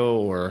euro,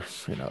 or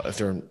if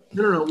they're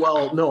no?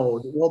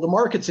 Well, the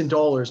market's in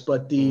dollars,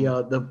 but the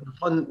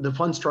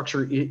fund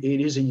structure,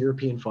 it is a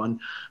European fund,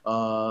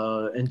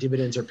 and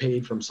dividends are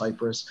paid from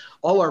Cyprus.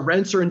 All our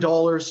rents are in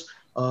dollars.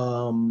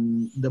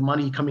 The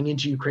money coming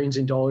into Ukraine's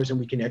in dollars, and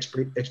we can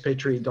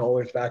expatriate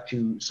dollars back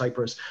to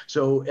Cyprus.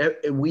 So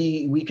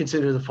we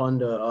consider the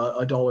fund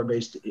a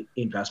dollar-based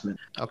investment.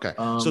 Okay.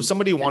 So if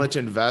somebody wanted to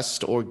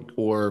invest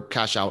or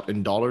cash out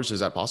in dollars,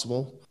 is that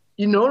possible?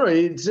 No.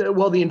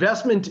 The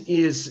investment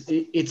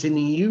it's in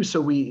the EU,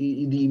 so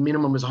the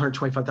minimum is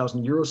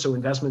 125,000 euros. So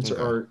investments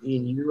are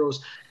in euros,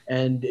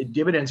 and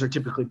dividends are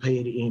typically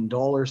paid in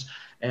dollars,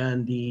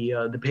 and the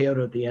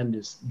payout at the end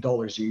is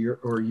dollars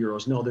or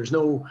euros. No, there's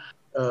no.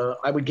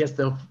 I would guess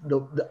the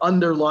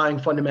underlying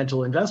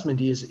fundamental investment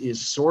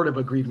is sort of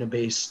a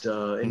hryvnia-based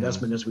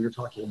investment, as we were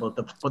talking about.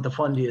 But the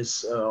fund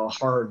is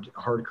hard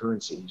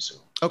currency. So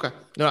okay,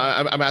 no,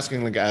 I'm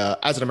asking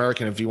as an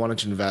American, if you wanted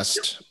to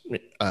invest,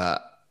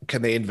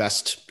 can they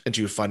invest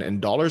into your fund in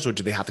dollars, or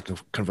do they have to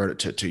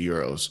convert it to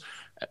euros,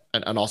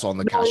 and also on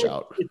the cash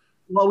out?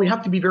 Well, we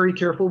have to be very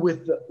careful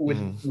with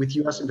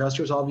U.S.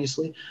 investors.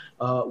 Obviously,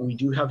 we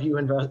do have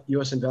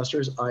U.S.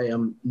 investors. I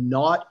am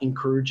not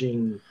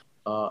encouraging.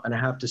 And I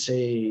have to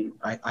say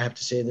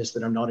this,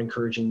 that I'm not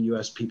encouraging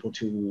U.S. people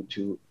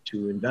to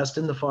invest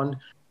in the fund.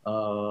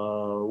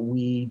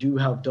 We do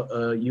have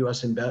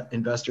U.S.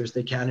 investors.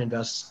 They can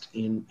invest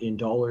in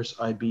dollars.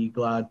 I'd be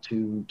glad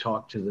to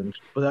talk to them.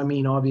 But I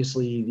mean,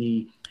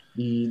 obviously,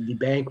 the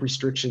bank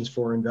restrictions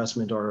for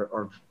investment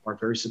are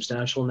very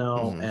substantial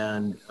now,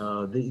 and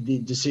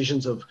the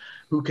decisions of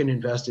who can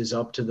invest is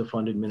up to the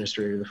fund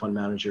administrator, the fund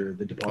manager,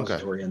 the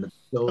depository, and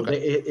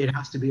it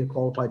has to be a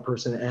qualified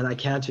person. And I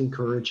can't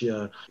encourage.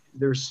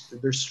 There's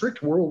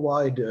strict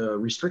worldwide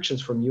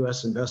restrictions from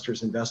U.S.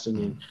 investors investing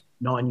in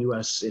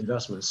non-U.S.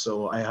 investments,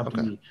 so I have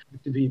to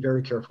be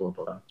very careful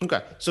about that.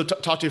 Okay, so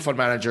talk to your fund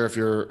manager if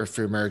you're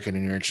American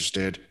and you're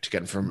interested to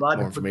get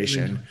more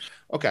information.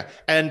 Okay,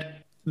 and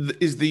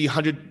is the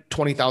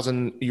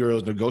 120,000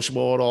 euros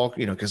negotiable at all?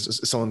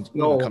 Because someone's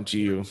going to come to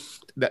you.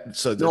 I'm fixed.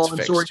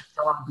 Sorry,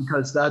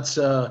 because that's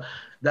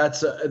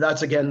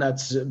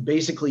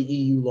basically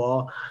EU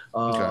law.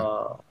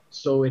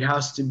 So it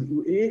has to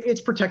be.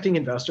 It's protecting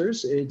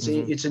investors. It's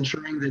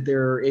ensuring that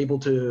they're able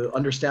to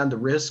understand the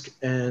risk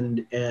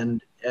and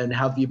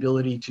have the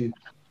ability to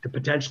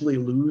potentially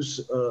lose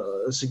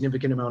a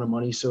significant amount of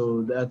money.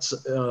 So that's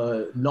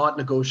not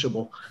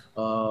negotiable,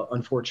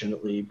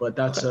 unfortunately. But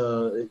that's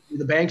the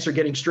banks are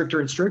getting stricter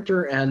and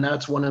stricter, and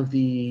that's one of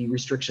the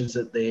restrictions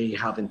that they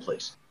have in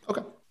place.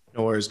 Okay.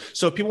 No worries.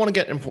 So if people want to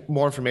get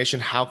more information,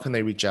 how can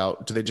they reach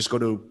out? Do they just go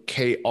to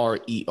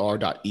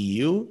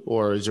krer.eu,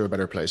 or is there a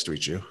better place to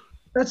reach you?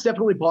 That's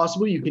definitely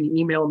possible. You can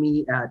email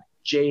me at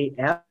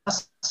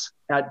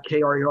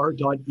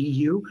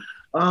js@krer.eu.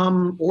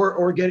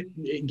 Or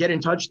get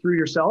in touch through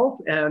yourself,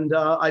 and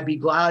I'd be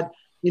glad.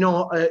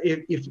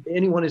 If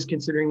anyone is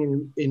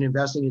considering in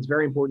investing, it's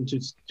very important to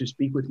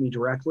speak with me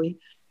directly,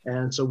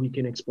 and so we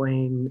can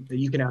explain.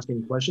 You can ask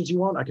any questions you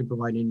want. I can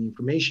provide any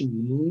information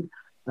you need,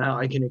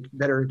 I can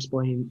better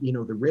explain,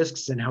 the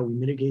risks and how we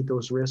mitigate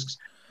those risks.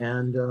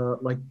 And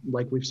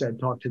like we've said,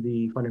 talk to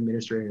the fund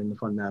administrator and the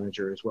fund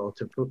manager as well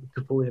to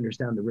fully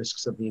understand the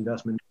risks of the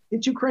investment.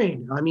 It's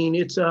Ukraine. I mean,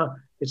 it's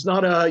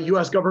not a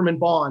U.S. government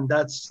bond.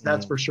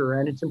 That's for sure.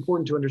 And it's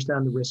important to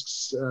understand the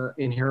risks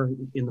inherent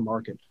in the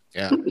market.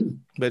 Yeah,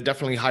 but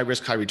definitely high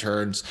risk, high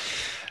returns,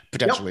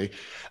 potentially.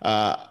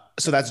 Yep.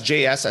 So that's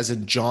JS as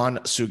in John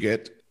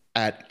Suggit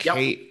at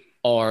KRER.EU.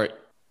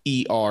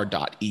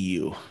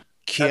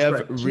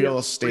 Kiev Real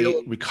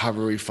Estate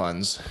Recovery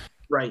Funds.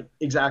 Right,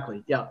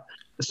 exactly. Yeah.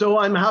 So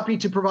I'm happy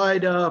to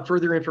provide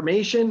further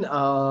information.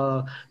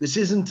 This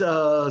isn't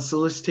a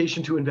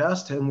solicitation to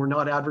invest, and we're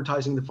not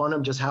advertising the fund.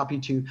 I'm just happy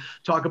to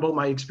talk about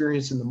my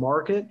experience in the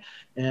market.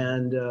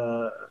 And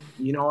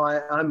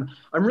I'm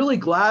really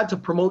glad to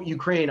promote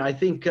Ukraine. I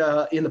think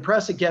in the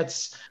press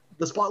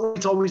the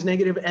spotlight's always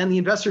negative, and the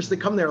investors that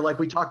come there, like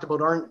we talked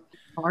about,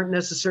 aren't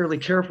necessarily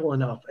careful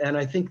enough. And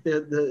I think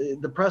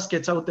the press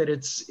gets out that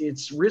it's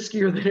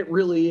riskier than it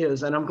really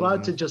is. And I'm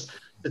glad to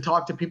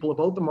talk to people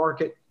about the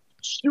market.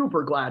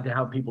 Super glad to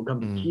have people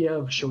come to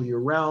Kiev, show you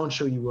around,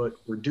 show you what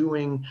we're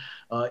doing,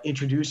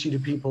 introduce you to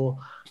people.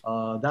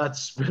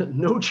 That's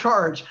no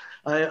charge.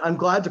 I'm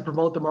glad to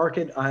promote the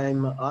market.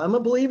 I'm a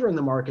believer in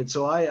the market,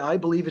 so I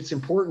believe it's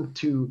important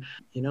to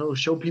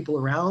show people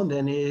around,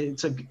 and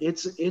it's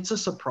a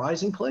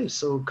surprising place.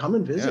 So come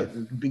and visit.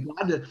 Yeah. Be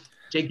glad to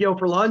take you out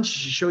for lunch,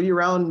 show you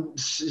around,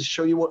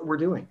 show you what we're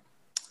doing.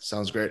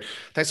 Sounds great.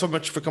 Thanks so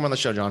much for coming on the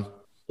show, John.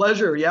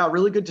 Pleasure. Yeah,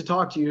 really good to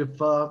talk to you.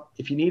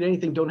 If you need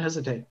anything, don't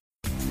hesitate.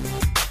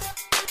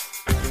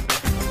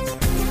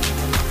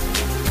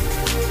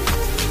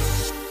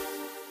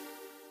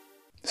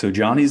 So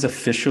Johnny's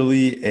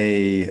officially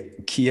a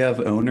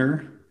Kiev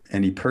owner,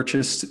 and he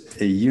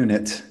purchased a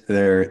unit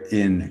there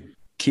in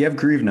Kiev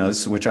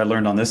hryvnias, which I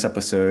learned on this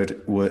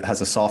episode has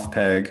a soft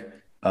peg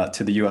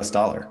to the US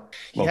dollar.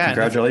 Well,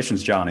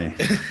 congratulations, Johnny.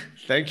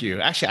 Thank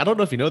you. Actually, I don't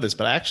know if you know this,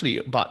 but I actually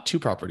bought 2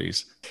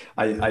 properties.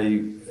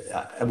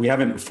 We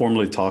haven't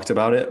formally talked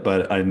about it,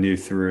 but I knew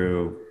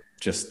through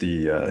just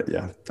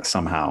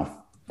somehow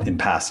in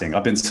passing.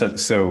 I've been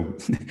so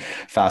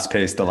fast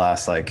paced the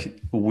last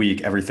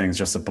week. Everything's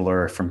just a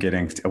blur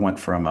I went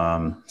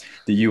from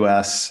the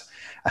US.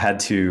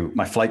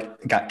 My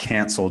flight got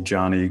canceled,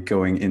 Johnny,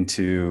 going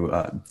into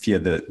via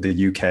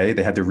the UK.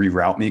 They had to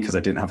reroute me because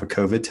I didn't have a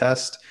COVID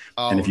test.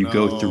 And if you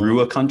go through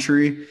a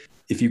country,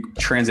 if you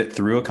transit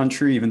through a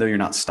country, even though you're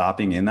not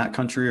stopping in that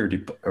country or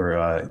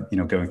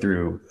going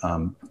through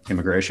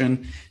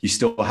immigration, you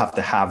still have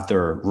to have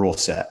their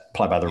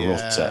apply by the rule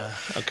set.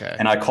 Okay.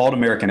 And I called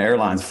American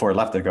Airlines before I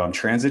left. They go, I'm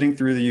transiting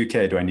through the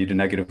UK. Do I need a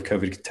negative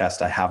COVID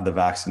test? I have the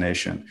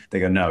vaccination. They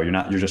go, no, you're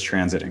not. You're just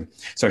transiting.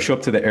 So I show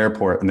up to the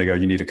airport and they go,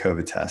 you need a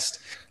COVID test.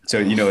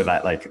 So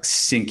that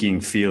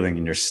sinking feeling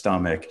in your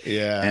stomach.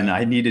 Yeah. And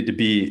I needed to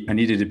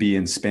be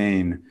in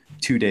Spain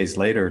 2 days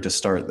later to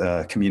start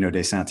the Camino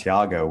de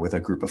Santiago with a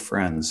group of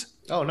friends.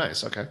 Oh,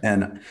 nice. Okay.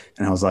 And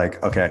I was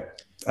like, okay,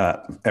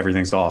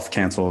 everything's off,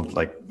 canceled,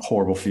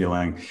 horrible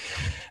feeling.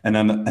 And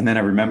then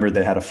I remembered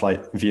they had a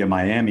flight via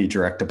Miami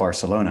direct to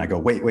Barcelona. I go,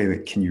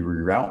 wait, can you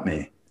reroute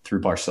me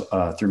through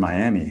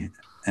Miami?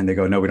 And they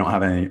go, no, we don't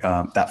have any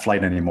that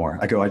flight anymore.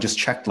 I go, I just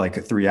checked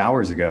 3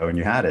 hours ago and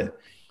you had it.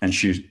 And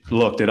she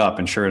looked it up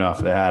and sure enough,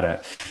 they had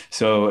it.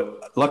 So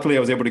luckily I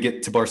was able to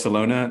get to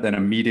Barcelona, then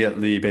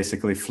immediately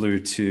basically flew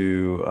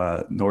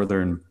to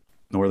northern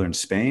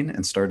Spain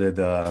and started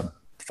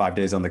 5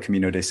 days on the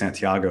Camino de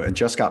Santiago and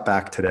just got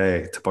back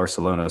today to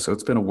Barcelona. So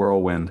it's been a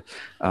whirlwind.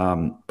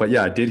 But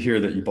yeah, I did hear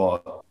that you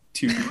bought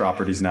 2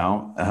 properties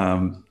now.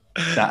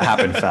 That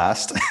happened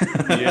fast.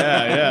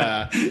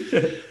 Yeah.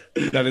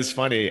 That is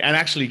funny. And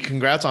actually,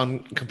 congrats on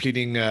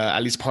completing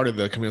at least part of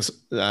the Camino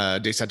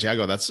de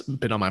Santiago. That's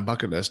been on my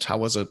bucket list. How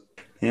was it?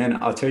 And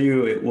I'll tell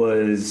you, it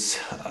was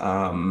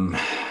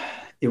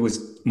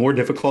more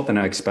difficult than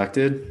I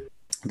expected.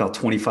 About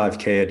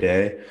 25K a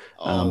day,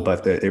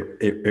 but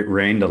it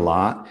rained a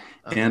lot.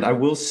 And I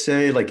will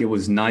say, it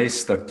was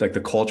nice,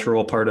 the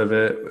cultural part of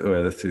it,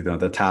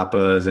 the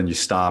tapas, and you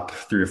stop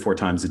 3 or 4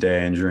 times a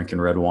day and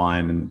drinking red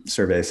wine and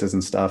cervezas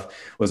and stuff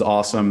was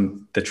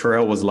awesome. The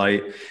trail was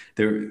light.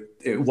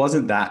 It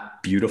wasn't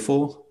that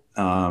beautiful,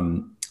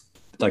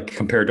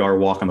 compared to our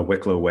walk on the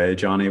Wicklow Way,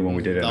 Johnny, when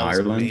we did it in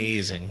Ireland.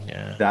 Amazing.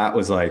 Yeah. That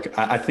was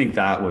I think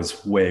that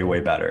was way,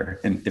 way better.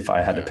 And if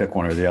I had to pick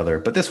one or the other,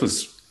 but it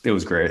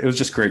was great. It was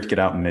just great to get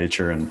out in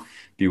nature and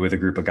be with a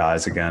group of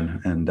guys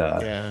again and,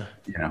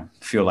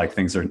 feel like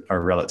things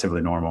are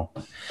relatively normal.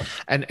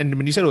 And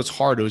when you said it was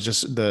hard, it was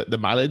just the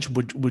mileage.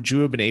 Would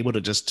you have been able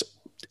to just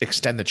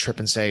extend the trip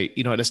and say,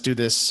 let's do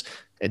this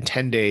in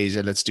 10 days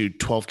and let's do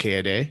 12K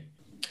a day?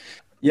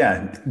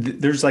 Yeah,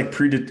 there's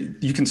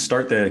you can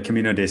start the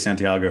Camino de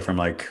Santiago from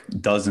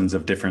dozens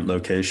of different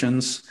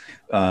locations,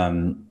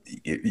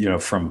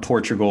 from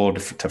Portugal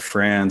to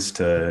France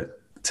to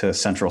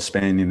central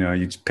Spain.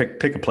 You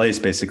pick a place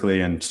basically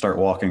and start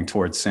walking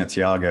towards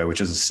Santiago, which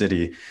is a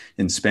city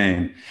in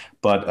Spain.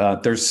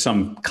 But there's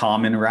some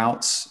common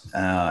routes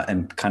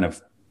and kind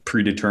of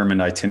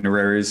predetermined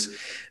itineraries.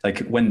 Like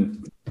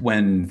when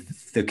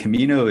the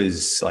Camino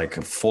is like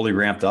fully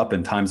ramped up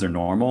and times are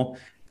normal,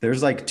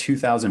 there's like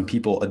 2,000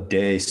 people a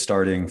day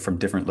starting from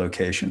different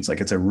locations.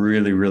 Like it's a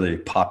really, really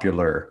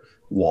popular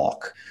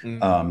walk.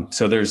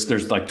 So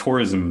there's like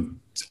tourism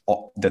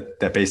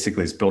that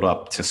basically is built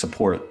up to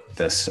support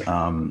this.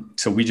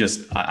 So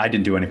I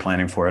didn't do any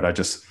planning for it. I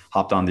just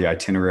hopped on the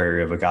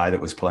itinerary of a guy that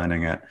was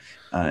planning it,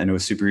 and it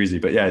was super easy.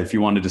 But yeah, if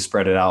you wanted to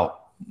spread it out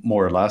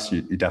more or less,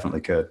 you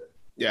definitely could.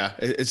 Yeah,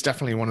 it's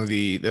definitely one of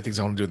the things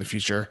I want to do in the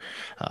future,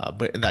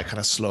 but in that kind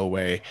of slow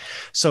way.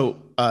 So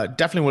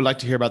definitely would like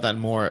to hear about that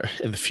more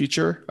in the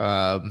future,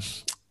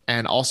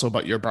 and also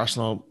about your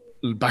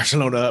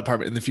Barcelona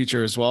apartment in the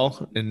future as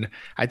well. And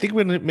I think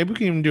maybe we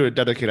can even do a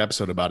dedicated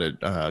episode about it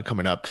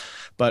coming up.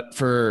 But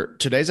for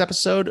today's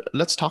episode,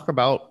 let's talk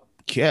about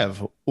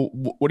Kiev.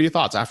 What are your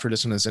thoughts after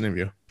listening to this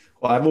interview?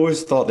 Well, I've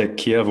always thought that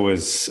Kiev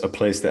was a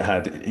place that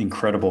had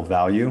incredible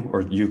value,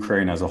 or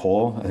Ukraine as a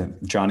whole.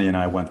 Johnny and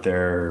I went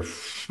there,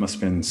 must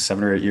have been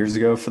 7 or 8 years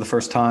ago for the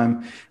first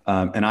time.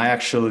 And I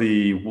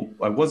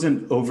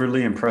wasn't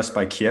overly impressed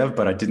by Kiev,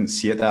 but I didn't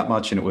see it that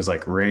much. And it was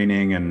like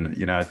raining and,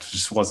 it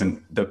just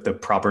wasn't the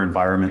proper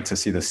environment to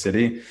see the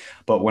city.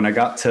 But when I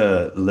got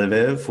to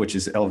Lviv, which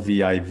is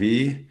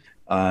Lviv,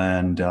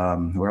 and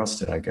where else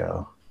did I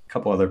go?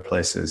 Couple other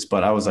places,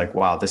 but I was like,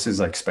 wow, this is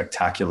like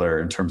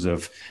spectacular in terms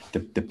of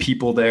the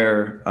people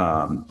there,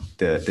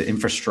 the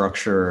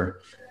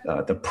infrastructure,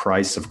 the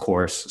price, of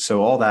course.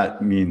 So all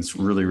that means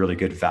really, really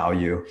good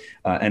value.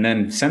 And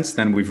then since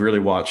then, we've really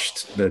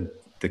watched the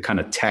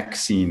kind of tech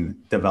scene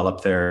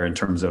develop there in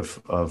terms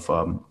of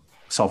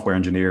software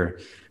engineer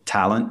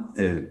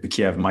talent.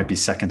 Kiev might be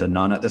second to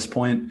none at this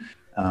point.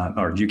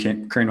 Or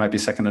Ukraine might be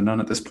second to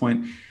none at this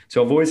point.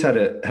 So I've always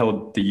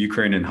held the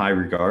Ukraine in high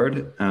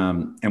regard.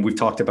 And we've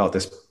talked about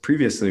this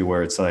previously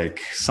where it's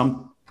like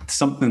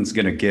something's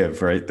going to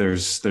give, right?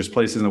 There's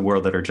places in the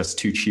world that are just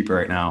too cheap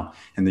right now.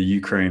 And the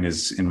Ukraine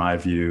is, in my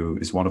view,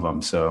 is one of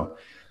them. So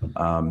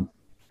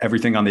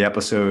everything on the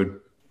episode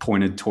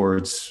pointed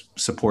towards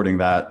supporting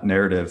that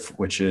narrative,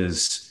 which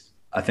is,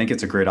 I think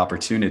it's a great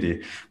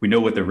opportunity. We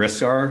know what the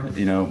risks are.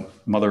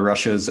 Mother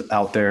Russia's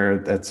out there.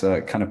 That's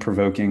kind of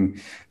provoking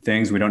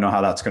things. We don't know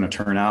how that's going to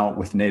turn out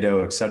with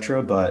NATO, et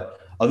cetera.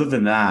 But other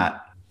than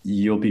that,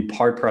 you'll be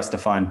hard pressed to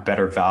find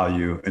better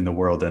value in the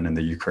world than in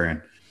the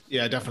Ukraine.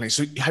 Yeah, definitely.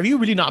 So have you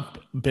really not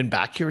been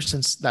back here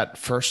since that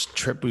first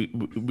trip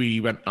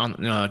we went on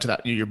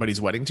to your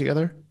buddy's wedding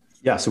together?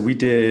 Yeah. So we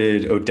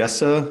did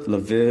Odessa,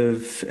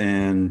 Lviv,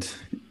 and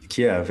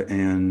Kiev.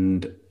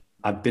 And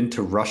I've been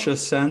to Russia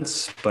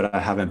since, but I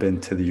haven't been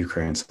to the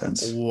Ukraine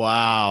since.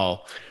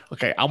 Wow.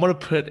 Okay, I'm gonna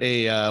put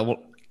a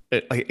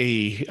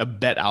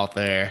bet out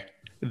there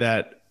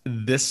that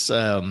this,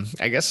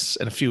 I guess,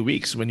 in a few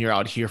weeks when you're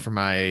out here for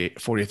my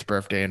 40th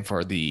birthday and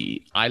for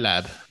the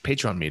iLab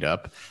Patreon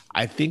meetup,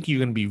 I think you're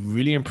gonna be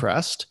really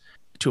impressed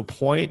to a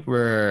point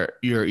where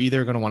you're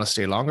either gonna want to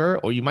stay longer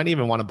or you might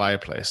even want to buy a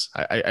place.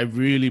 I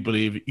really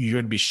believe you're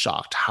gonna be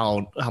shocked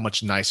how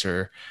much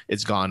nicer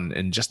it's gone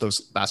in just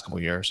those last couple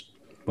of years.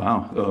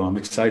 Wow. Oh, I'm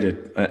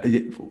excited.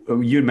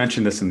 You had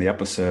mentioned this in the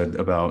episode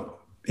about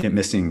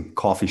missing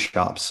coffee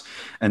shops.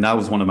 And that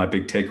was one of my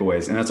big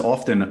takeaways. And that's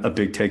often a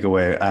big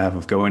takeaway I have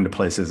of going to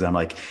places. I'm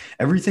like,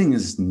 everything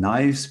is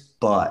nice,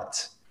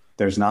 but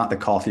there's not the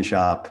coffee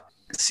shop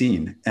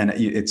scene. And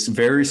it's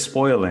very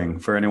spoiling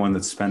for anyone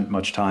that's spent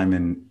much time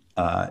in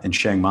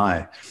Chiang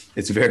Mai.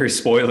 It's a very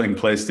spoiling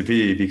place to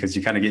be because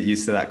you kind of get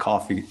used to that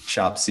coffee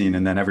shop scene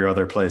and then every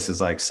other place is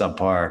like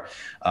subpar.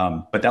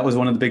 But that was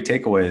one of the big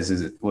takeaways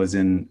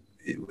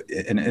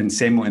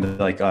same way,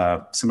 like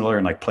similar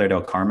in like Playa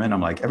del Carmen.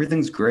 I'm like,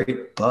 everything's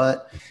great,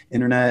 but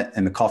internet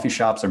and the coffee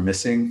shops are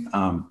missing.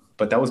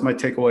 But that was my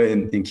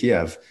takeaway in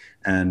Kiev.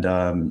 And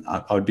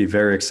I would be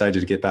very excited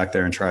to get back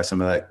there and try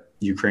some of that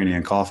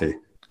Ukrainian coffee.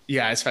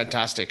 Yeah, it's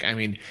fantastic. I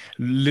mean,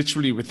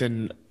 literally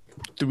within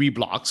 3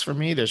 blocks from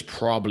me, there's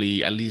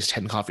probably at least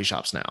 10 coffee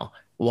shops now.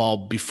 While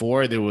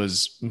before there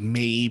was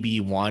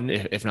maybe 1,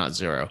 if not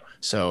 0.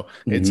 So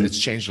it's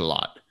changed a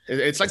lot.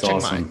 It's like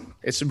Chiang Mai.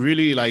 It's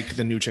really like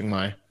the new Chiang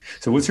Mai.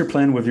 So what's your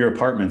plan with your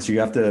apartments? You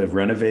have to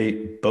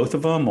renovate both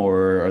of them,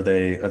 or are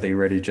they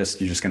ready? You're just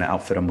going to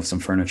outfit them with some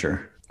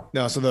furniture?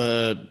 No. So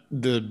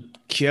the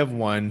Kiev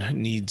one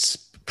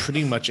needs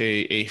pretty much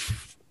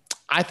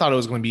I thought it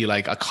was going to be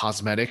like a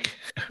cosmetic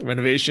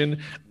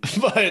renovation,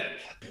 but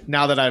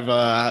now that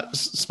I've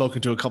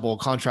spoken to a couple of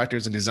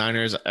contractors and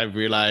designers, I've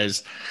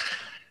realized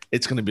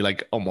it's going to be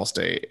like almost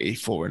a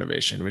full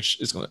renovation,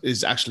 which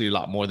is actually a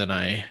lot more than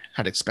I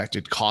had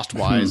expected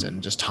cost-wise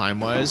and just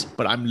time-wise.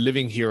 But I'm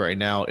living here right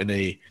now in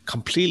a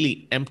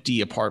completely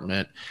empty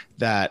apartment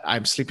that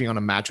I'm sleeping on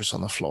a mattress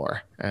on the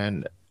floor.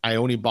 And I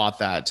only bought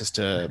that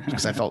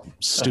because I felt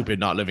stupid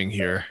not living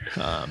here.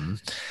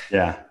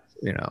 Yeah.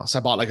 So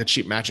I bought like a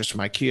cheap mattress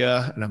from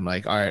IKEA and I'm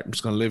like, all right, I'm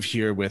just going to live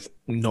here with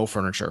no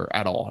furniture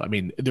at all. I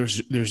mean,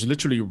 there's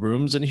literally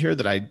rooms in here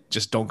that I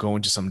just don't go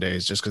into some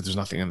days just because there's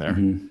nothing in there.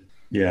 Mm-hmm.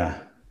 Yeah.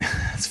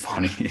 That's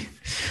funny.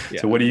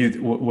 Yeah. So what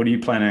are you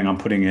planning on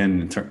putting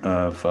in in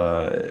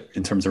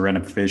terms of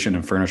renovation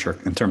and furniture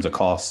in terms of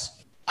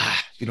costs?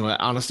 You know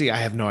what? Honestly, I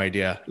have no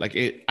idea. Like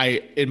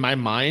in my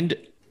mind,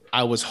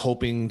 I was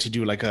hoping to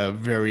do like a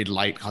very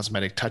light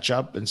cosmetic touch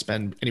up and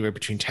spend anywhere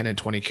between 10 and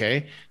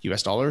 20K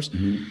US dollars.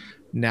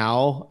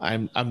 Now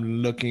I'm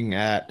looking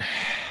at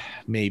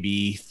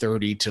maybe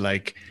 30 to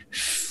like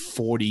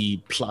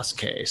 40 plus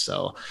K.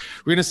 So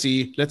we're gonna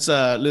see. Let's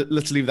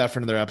leave that for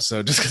another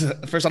episode. Just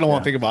because first I don't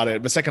want to think about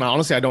it, but second,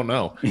 honestly, I don't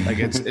know. Like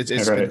it's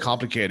Right. been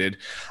complicated.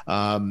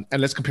 And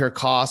let's compare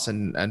costs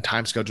and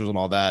time schedules and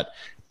all that.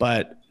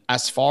 But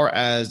as far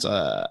as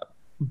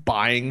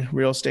buying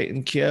real estate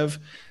in Kiev,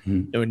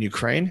 in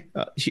Ukraine,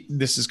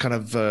 this is kind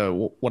of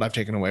what I've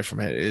taken away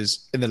from it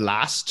is in the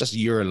last just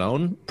year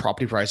alone,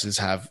 property prices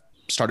have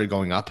started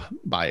going up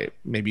by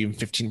maybe even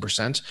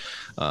 15%,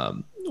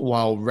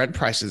 while rent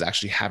prices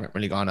actually haven't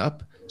really gone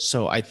up.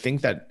 So I think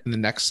that in the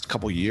next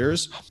couple of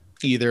years,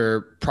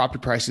 either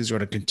property prices are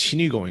going to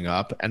continue going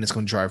up and it's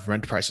going to drive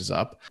rent prices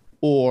up,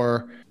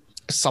 or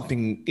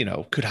something,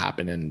 could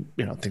happen and,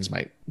 things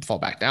might fall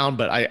back down.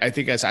 But I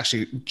think it's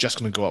actually just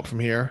going to go up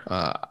from here.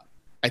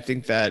 I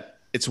think that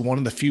it's one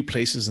of the few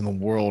places in the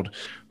world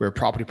where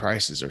property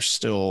prices are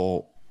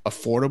still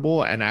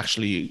affordable and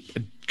actually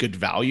a good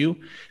value,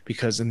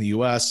 because in the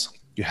US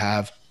you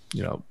have,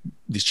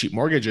 these cheap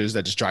mortgages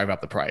that just drive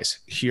up the price.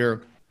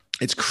 Here,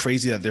 it's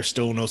crazy that there's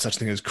still no such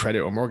thing as credit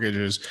or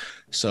mortgages.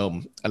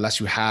 So unless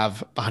you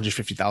have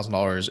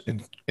 $150,000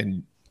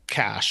 in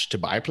cash to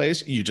buy a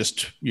place,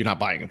 you're not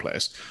buying a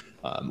place,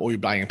 or you're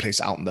buying a place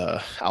out in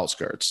the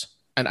outskirts.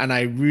 And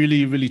I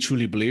really, really,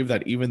 truly believe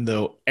that even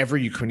though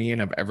every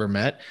Ukrainian I've ever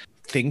met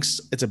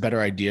thinks it's a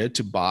better idea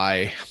to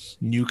buy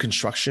new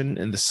construction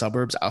in the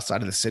suburbs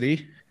outside of the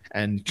city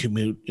and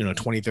commute,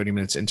 20, 30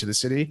 minutes into the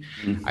city,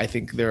 I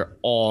think they're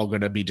all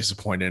going to be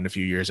disappointed in a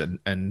few years and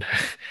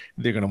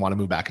they're going to want to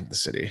move back into the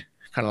city,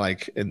 kind of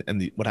like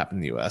what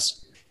happened in the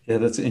US. Yeah,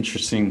 that's an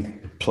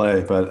interesting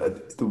play.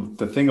 But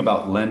the thing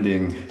about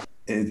lending,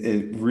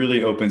 it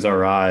really opens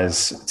our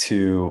eyes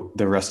to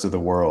the rest of the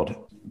world,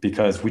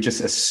 because we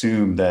just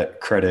assume that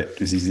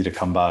credit is easy to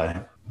come by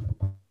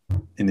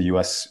in the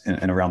US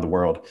and around the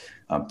world.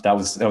 That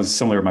was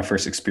similar to my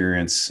first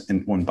experience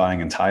when buying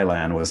in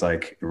Thailand. Was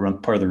like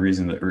part of the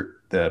reason that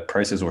the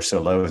prices were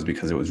so low is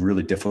because it was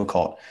really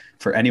difficult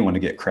for anyone to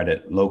get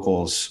credit,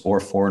 locals or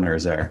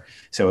foreigners there.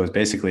 So it was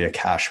basically a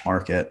cash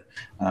market.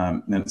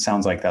 And it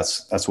sounds like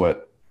that's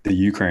what the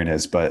Ukraine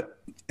is, but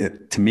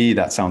to me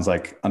that sounds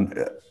like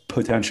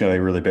potentially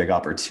a really big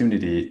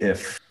opportunity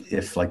if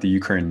like the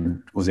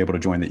Ukraine was able to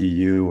join the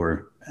EU,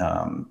 or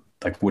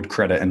like would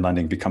credit and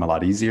lending become a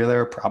lot easier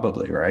there?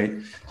 Probably, right?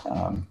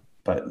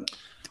 But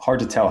hard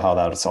to tell how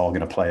that's all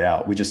going to play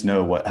out. We just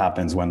know what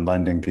happens when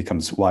lending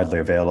becomes widely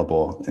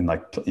available in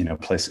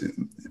places.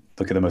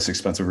 Look at the most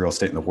expensive real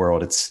estate in the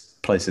world. It's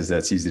places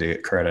that's easy to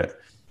get credit.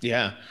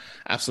 Yeah,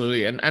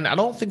 absolutely. And I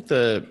don't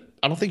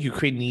think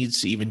Ukraine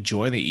needs to even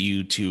join the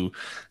EU to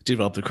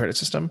develop the credit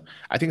system.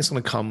 I think it's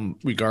going to come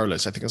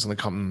regardless. I think it's going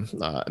to come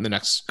in the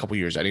next couple of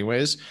years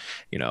anyways,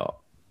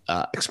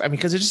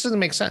 because it just doesn't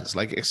make sense.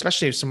 Like,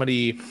 especially if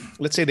somebody,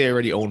 let's say they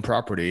already own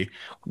property,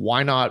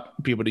 why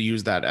not be able to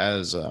use that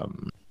as,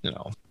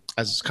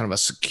 as kind of a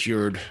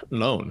secured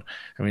loan?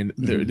 I mean,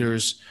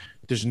 there's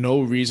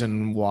no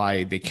reason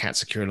why they can't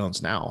secure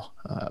loans now.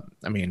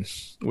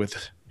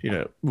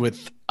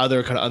 With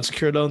other kind of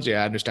unsecured loans,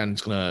 yeah, I understand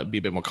it's going to be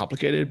a bit more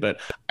complicated, but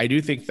I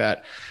do think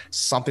that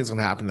something's going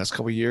to happen in the next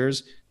couple of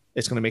years.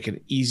 It's going to make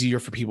it easier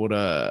for people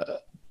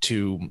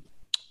to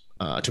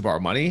borrow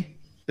money.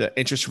 The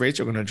interest rates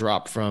are going to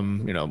drop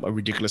from, a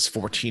ridiculous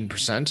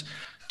 14%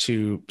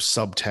 to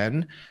sub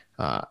 10,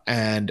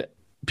 and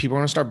people are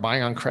going to start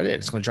buying on credit.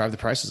 It's going to drive the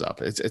prices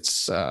up.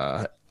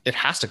 It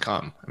has to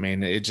come. I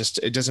mean, it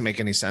doesn't make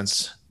any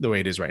sense the way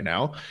it is right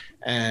now.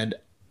 And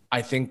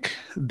I think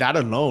that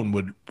alone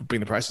would bring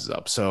the prices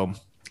up. So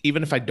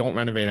even if I don't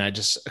renovate and I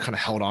just kind of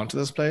held on to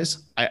this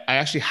place, I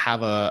actually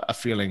have a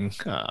feeling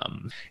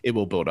it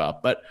will build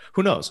up. But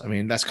who knows? I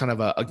mean, that's kind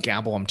of a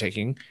gamble I'm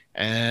taking.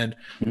 And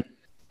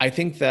I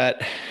think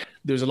that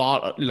there's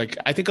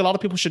I think a lot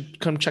of people should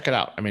come check it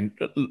out. I mean,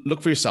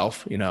 look for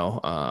yourself,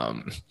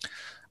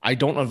 I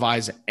don't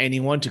advise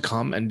anyone to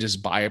come and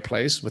just buy a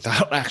place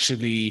without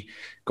actually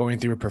going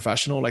through a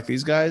professional like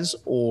these guys,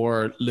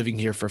 or living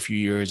here for a few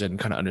years and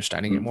kind of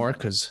understanding it more,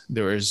 because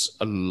there is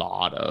a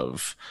lot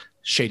of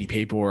shady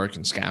paperwork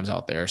and scams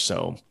out there.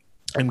 So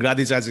I'm glad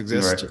these guys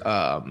exist.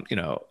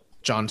 Right.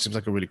 John seems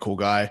like a really cool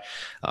guy.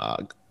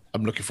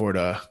 I'm looking forward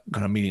to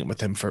kind of meeting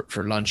with him for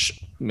lunch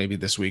maybe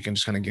this week and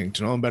just kind of getting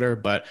to know him better.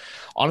 But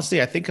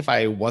honestly, I think if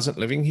I wasn't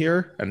living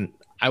here, and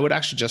I would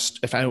actually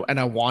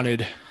I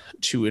wanted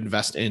to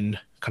invest in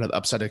kind of the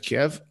upside of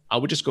Kiev, I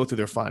would just go through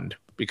their fund,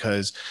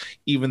 because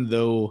even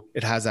though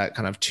it has that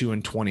kind of 2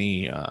 and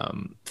 20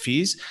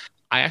 fees,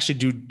 I actually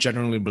do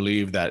generally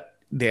believe that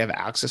they have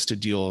access to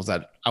deals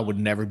that I would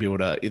never be able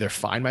to either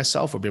find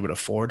myself or be able to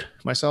afford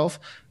myself.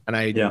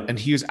 And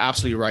he was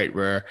absolutely right,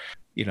 where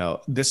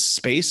this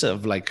space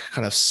of like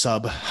kind of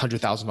sub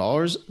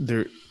 $100,000,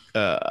 there,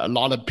 a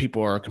lot of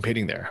people are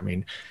competing there. I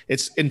mean,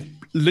 it's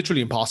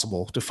literally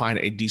impossible to find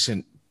a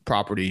decent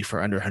property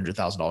for under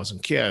 $100,000 in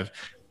Kiev,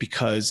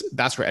 because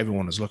that's where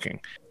everyone is looking.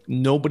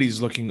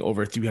 Nobody's looking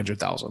over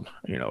 300,000,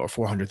 or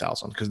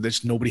 400,000, because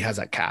there's nobody has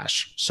that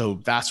cash.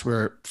 So that's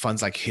where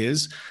funds like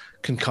his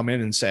can come in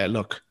and say,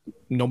 look,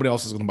 nobody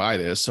else is going to buy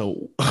this,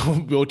 so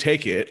we'll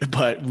take it,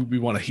 but we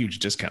want a huge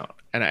discount.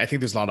 And I think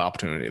there's a lot of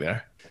opportunity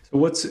there. So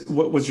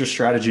what was your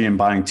strategy in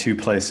buying two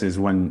places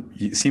when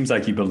it seems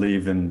like you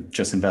believe in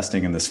just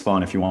investing in this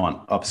fund if you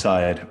want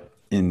upside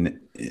in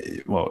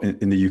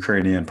the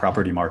Ukrainian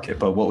property market,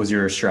 but what was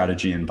your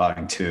strategy in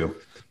buying two?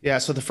 Yeah,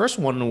 so the first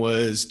one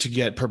was to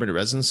get permanent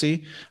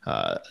residency.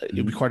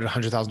 It required a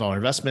 $100,000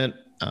 investment,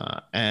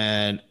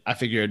 and I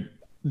figured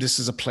this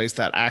is a place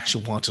that I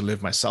actually want to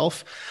live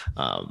myself.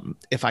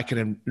 If I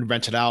can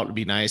rent it out, it'd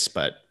be nice,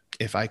 but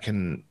if I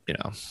can,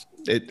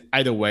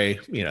 either way,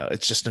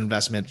 it's just an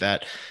investment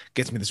that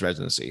gets me this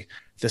residency.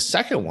 The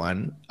second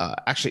one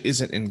actually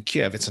isn't in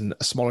Kiev. It's in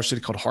a smaller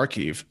city called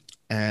Kharkiv,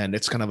 and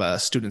it's kind of a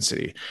student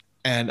city.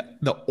 And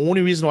the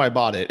only reason why I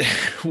bought it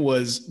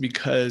was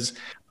because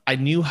I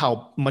knew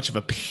how much of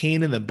a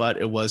pain in the butt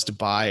it was to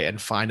buy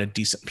and find a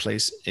decent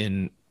place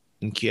in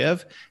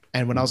Kiev.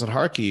 And when I was in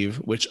Kharkiv,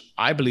 which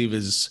I believe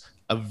is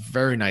a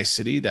very nice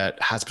city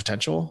that has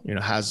potential,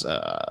 has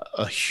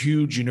a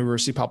huge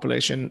university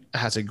population,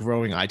 has a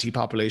growing IT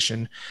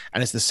population,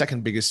 and it's the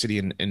second biggest city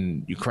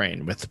in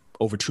Ukraine with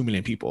over 2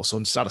 million people. So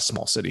it's not a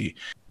small city.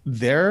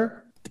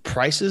 There, the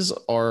prices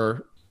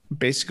are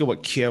basically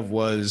what Kiev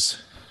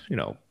was,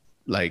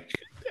 like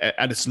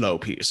at its low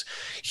piece.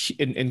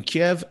 In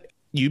Kiev,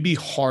 you'd be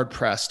hard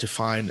pressed to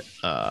find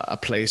a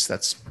place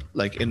that's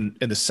like in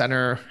the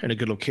center in a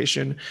good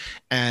location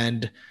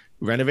and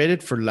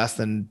renovated for less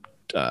than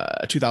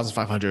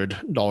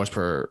 $2,500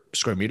 per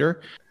square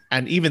meter.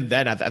 And even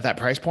then at that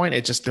price point,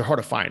 they're hard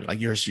to find.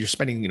 Like you're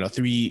spending,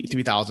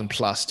 $3,000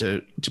 plus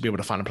to be able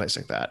to find a place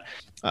like that.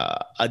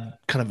 A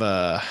kind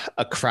of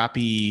a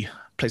crappy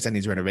place that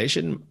needs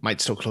renovation might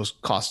still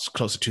cost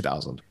close to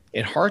 $2,000.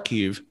 In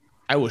Kharkiv,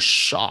 I was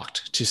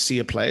shocked to see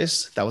a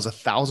place that was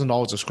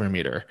 $1,000 a square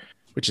meter,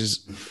 which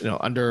is,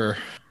 under,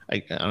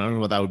 I don't know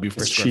what that would be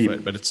for square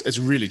foot, but it's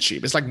really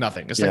cheap. It's like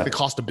nothing. It's like the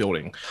cost of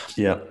building.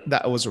 Yeah.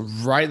 That was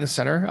right in the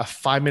center, a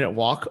 5-minute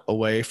walk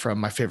away from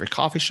my favorite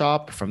coffee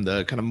shop, from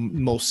the kind of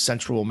most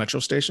central metro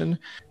station.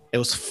 It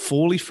was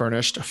fully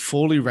furnished,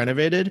 fully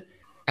renovated,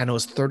 and it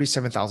was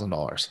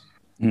 $37,000.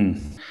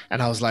 And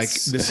I was like,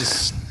 this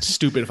is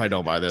stupid if I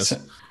don't buy this.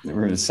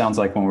 It sounds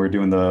like when we were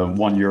doing the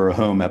 €1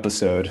 home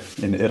episode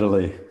in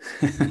Italy.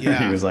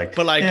 Yeah. He was like,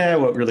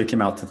 what really came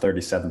out to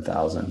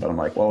 37,000. But I'm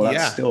like, well,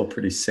 that's still a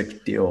pretty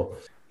sick deal.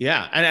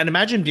 Yeah. And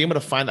imagine being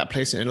able to find that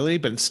place in Italy,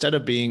 but instead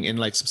of being in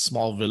like some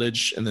small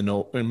village in the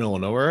middle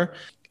of nowhere,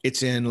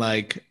 it's in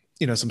like,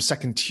 some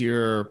second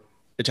tier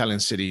Italian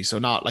city. So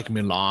not like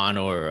Milan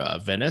or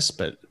Venice,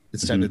 but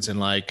instead it's in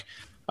like,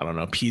 I don't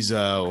know,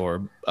 Pisa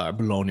or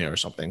Bologna or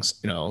something,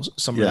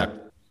 somewhere that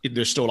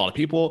there's still a lot of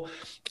people.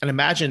 And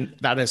imagine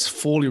that is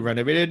fully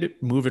renovated,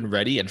 move-in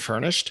ready and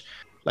furnished.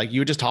 Like you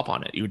would just hop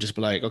on it. You would just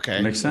be like,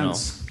 okay, makes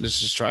sense. Let's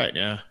just try it.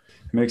 Yeah.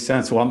 Makes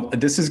sense. Well,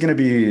 this is going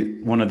to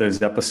be one of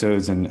those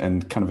episodes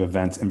and kind of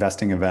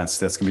investing events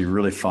that's going to be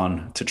really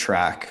fun to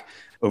track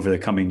over the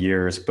coming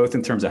years, both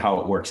in terms of how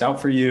it works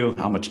out for you,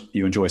 how much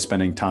you enjoy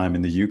spending time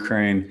in the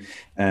Ukraine,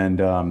 and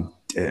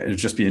it'll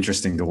just be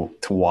interesting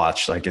to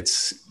watch. Like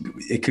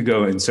it could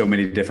go in so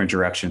many different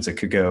directions.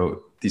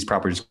 These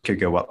properties could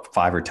go up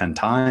 5 or 10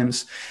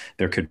 times.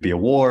 There could be a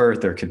war.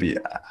 There could be,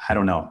 I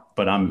don't know,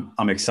 but I'm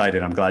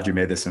excited. I'm glad you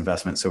made this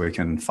investment so we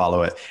can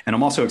follow it. And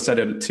I'm also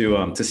excited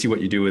to see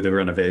what you do with the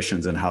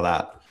renovations and how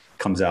that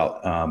comes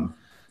out,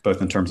 both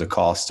in terms of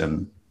cost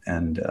and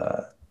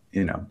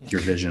your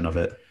vision of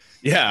it.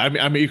 Yeah,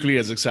 I'm equally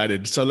as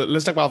excited. So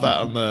let's talk about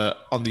that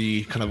on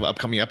the kind of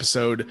upcoming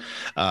episode.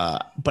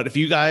 But if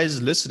you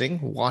guys listening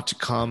want to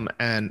come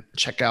and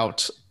check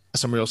out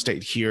some real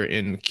estate here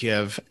in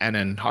Kiev and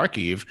in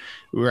Kharkiv,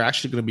 we're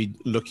actually going to be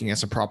looking at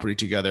some property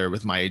together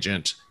with my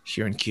agent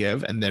here in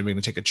Kiev, and then we're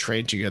going to take a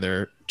train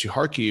together to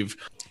Kharkiv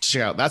to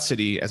check out that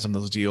city and some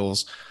of those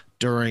deals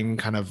during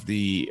kind of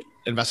the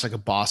Invest Like a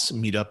Boss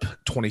meetup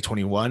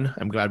 2021.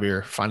 I'm glad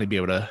we're finally be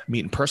able to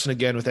meet in person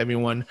again with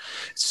everyone.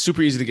 It's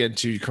super easy to get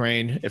into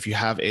Ukraine. If you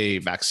have a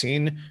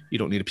vaccine, you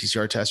don't need a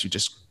PCR test. You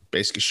just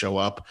basically show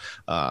up.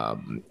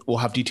 We'll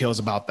have details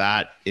about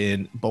that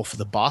in both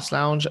the Boss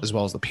Lounge as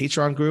well as the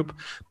Patreon group.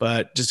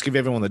 But just to give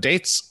everyone the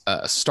dates,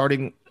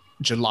 starting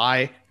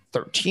July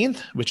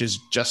 13th, which is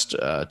just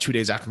 2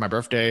 days after my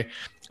birthday.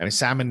 I mean,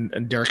 Sam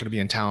and Derek are going to be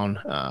in town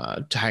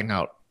to hang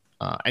out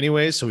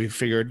anyways, so we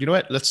figured, you know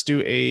what, let's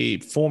do a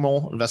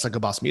formal Invest Like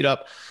a Boss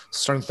meetup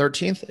starting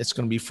 13th. It's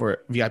going to be for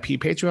VIP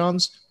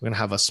Patreons. We're going to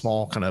have a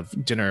small kind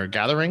of dinner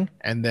gathering.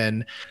 And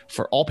then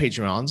for all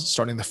Patreons,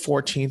 starting the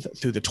 14th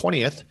through the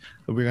 20th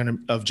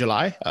of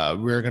July,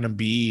 we're going to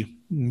be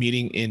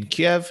meeting in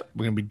Kiev.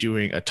 We're going to be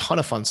doing a ton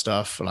of fun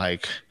stuff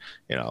like,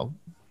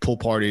 pool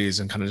parties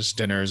and kind of just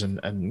dinners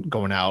and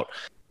going out,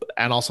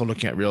 and also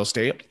looking at real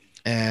estate.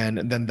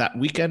 And then that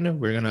weekend,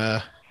 we're going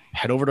to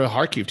head over to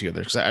Kharkiv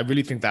together, because I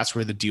really think that's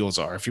where the deals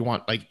are. If you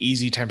want like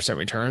easy 10%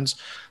 returns,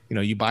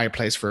 you buy a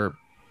place for,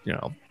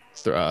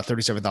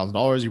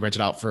 $37,000, you rent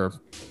it out for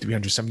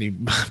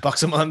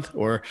 $370 a month,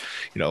 or,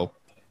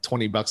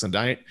 $20 a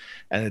night.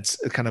 And it's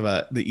kind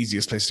of the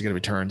easiest place to get a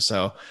return.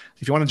 So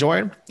if you want to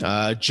join,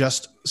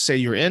 just say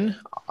you're in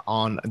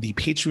on the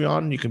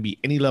Patreon. You can be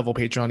any level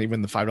Patreon,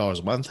 even the $5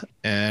 a month,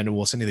 and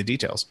we'll send you the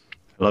details.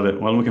 Love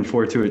it. Well, I'm looking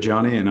forward to it,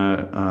 Johnny, and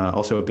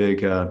also a big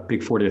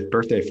 40th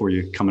birthday for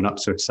you coming up.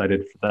 So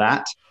excited for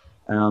that.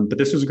 But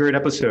this was a great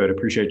episode. I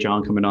appreciate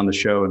John coming on the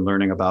show and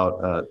learning about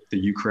the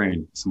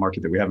Ukraine. It's a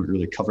market that we haven't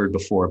really covered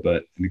before,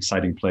 but an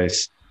exciting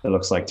place that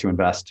looks like to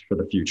invest for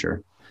the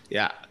future.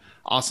 Yeah.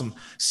 Awesome.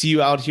 See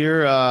you out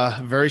here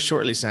very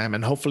shortly, Sam,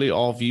 and hopefully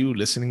all of you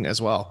listening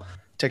as well.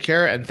 Take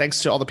care, and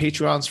thanks to all the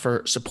Patreons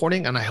for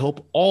supporting, and I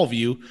hope all of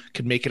you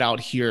can make it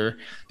out here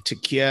to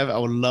Kiev. I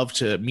would love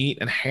to meet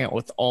and hang out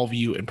with all of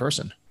you in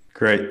person.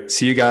 Great.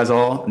 See you guys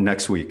all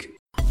next week.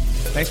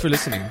 Thanks for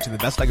listening to the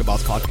Invest Like a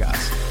Boss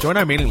podcast. Join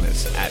our mailing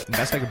list at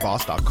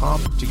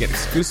investlikeaboss.com to get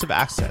exclusive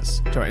access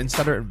to our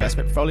insider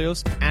investment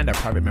portfolios and our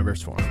private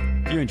members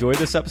forum. If you enjoyed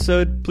this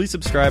episode, please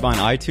subscribe on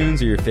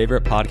iTunes or your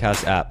favorite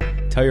podcast app.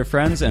 Tell your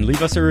friends and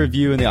leave us a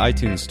review in the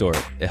iTunes store.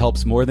 It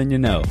helps more than you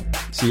know.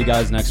 See you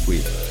guys next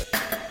week.